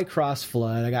a Y cross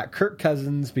flood. I got Kirk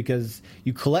Cousins because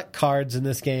you collect cards in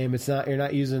this game. You're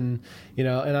not using, and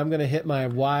I'm going to hit my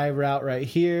Y route right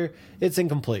here. It's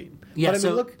incomplete. Yeah, but I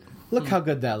mean, look how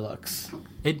good that looks.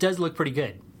 It does look pretty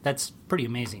good. That's pretty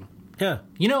amazing. Yeah.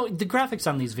 The graphics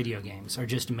on these video games are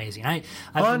just amazing. I've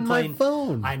been playing my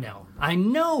phone. I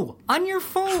know. On your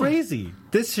phone. Crazy.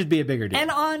 This should be a bigger deal.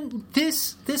 And on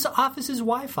this office's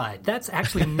Wi-Fi. That's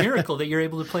actually a miracle that you're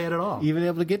able to play it at all. Even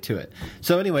able to get to it.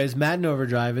 So anyways, Madden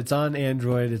Overdrive, it's on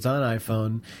Android, it's on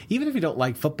iPhone. Even if you don't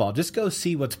like football, just go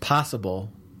see what's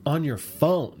possible on your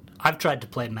phone. I've tried to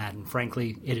play Madden.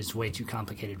 Frankly, it is way too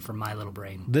complicated for my little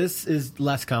brain. This is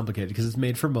less complicated because it's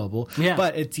made for mobile. Yeah.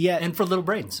 But it's And for little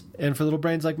brains. And for little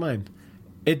brains like mine.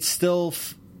 It's still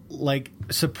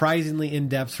surprisingly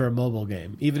in-depth for a mobile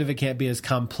game. Even if it can't be as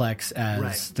complex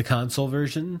as the console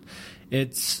version,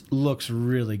 it looks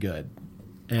really good.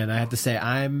 And I have to say,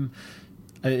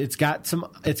 it's got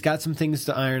some things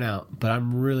to iron out, but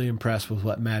I'm really impressed with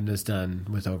what Madden has done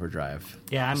with Overdrive.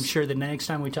 Yeah, I'm sure the next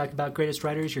time we talk about greatest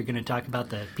writers, you're going to talk about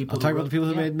the people. I'll talk about the people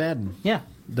who made Madden. Yeah,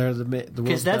 they're the world's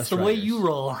because that's best the way writers. you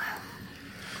roll.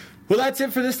 Well, that's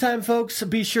it for this time, folks.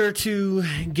 Be sure to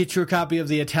get your copy of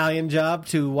The Italian Job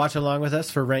to watch along with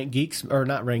us for Rank Geeks, or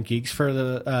not Rank Geeks, for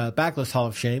the Backlist Hall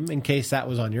of Shame, in case that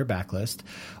was on your backlist,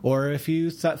 or if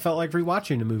you felt like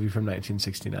rewatching a movie from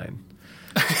 1969.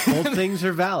 Old things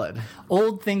are valid.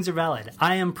 Old things are valid.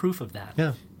 I am proof of that.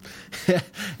 Yeah.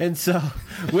 And so,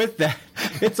 with that,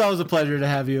 it's always a pleasure to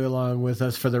have you along with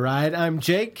us for the ride. I'm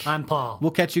Jake. I'm Paul.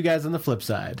 We'll catch you guys on the flip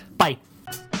side. Bye.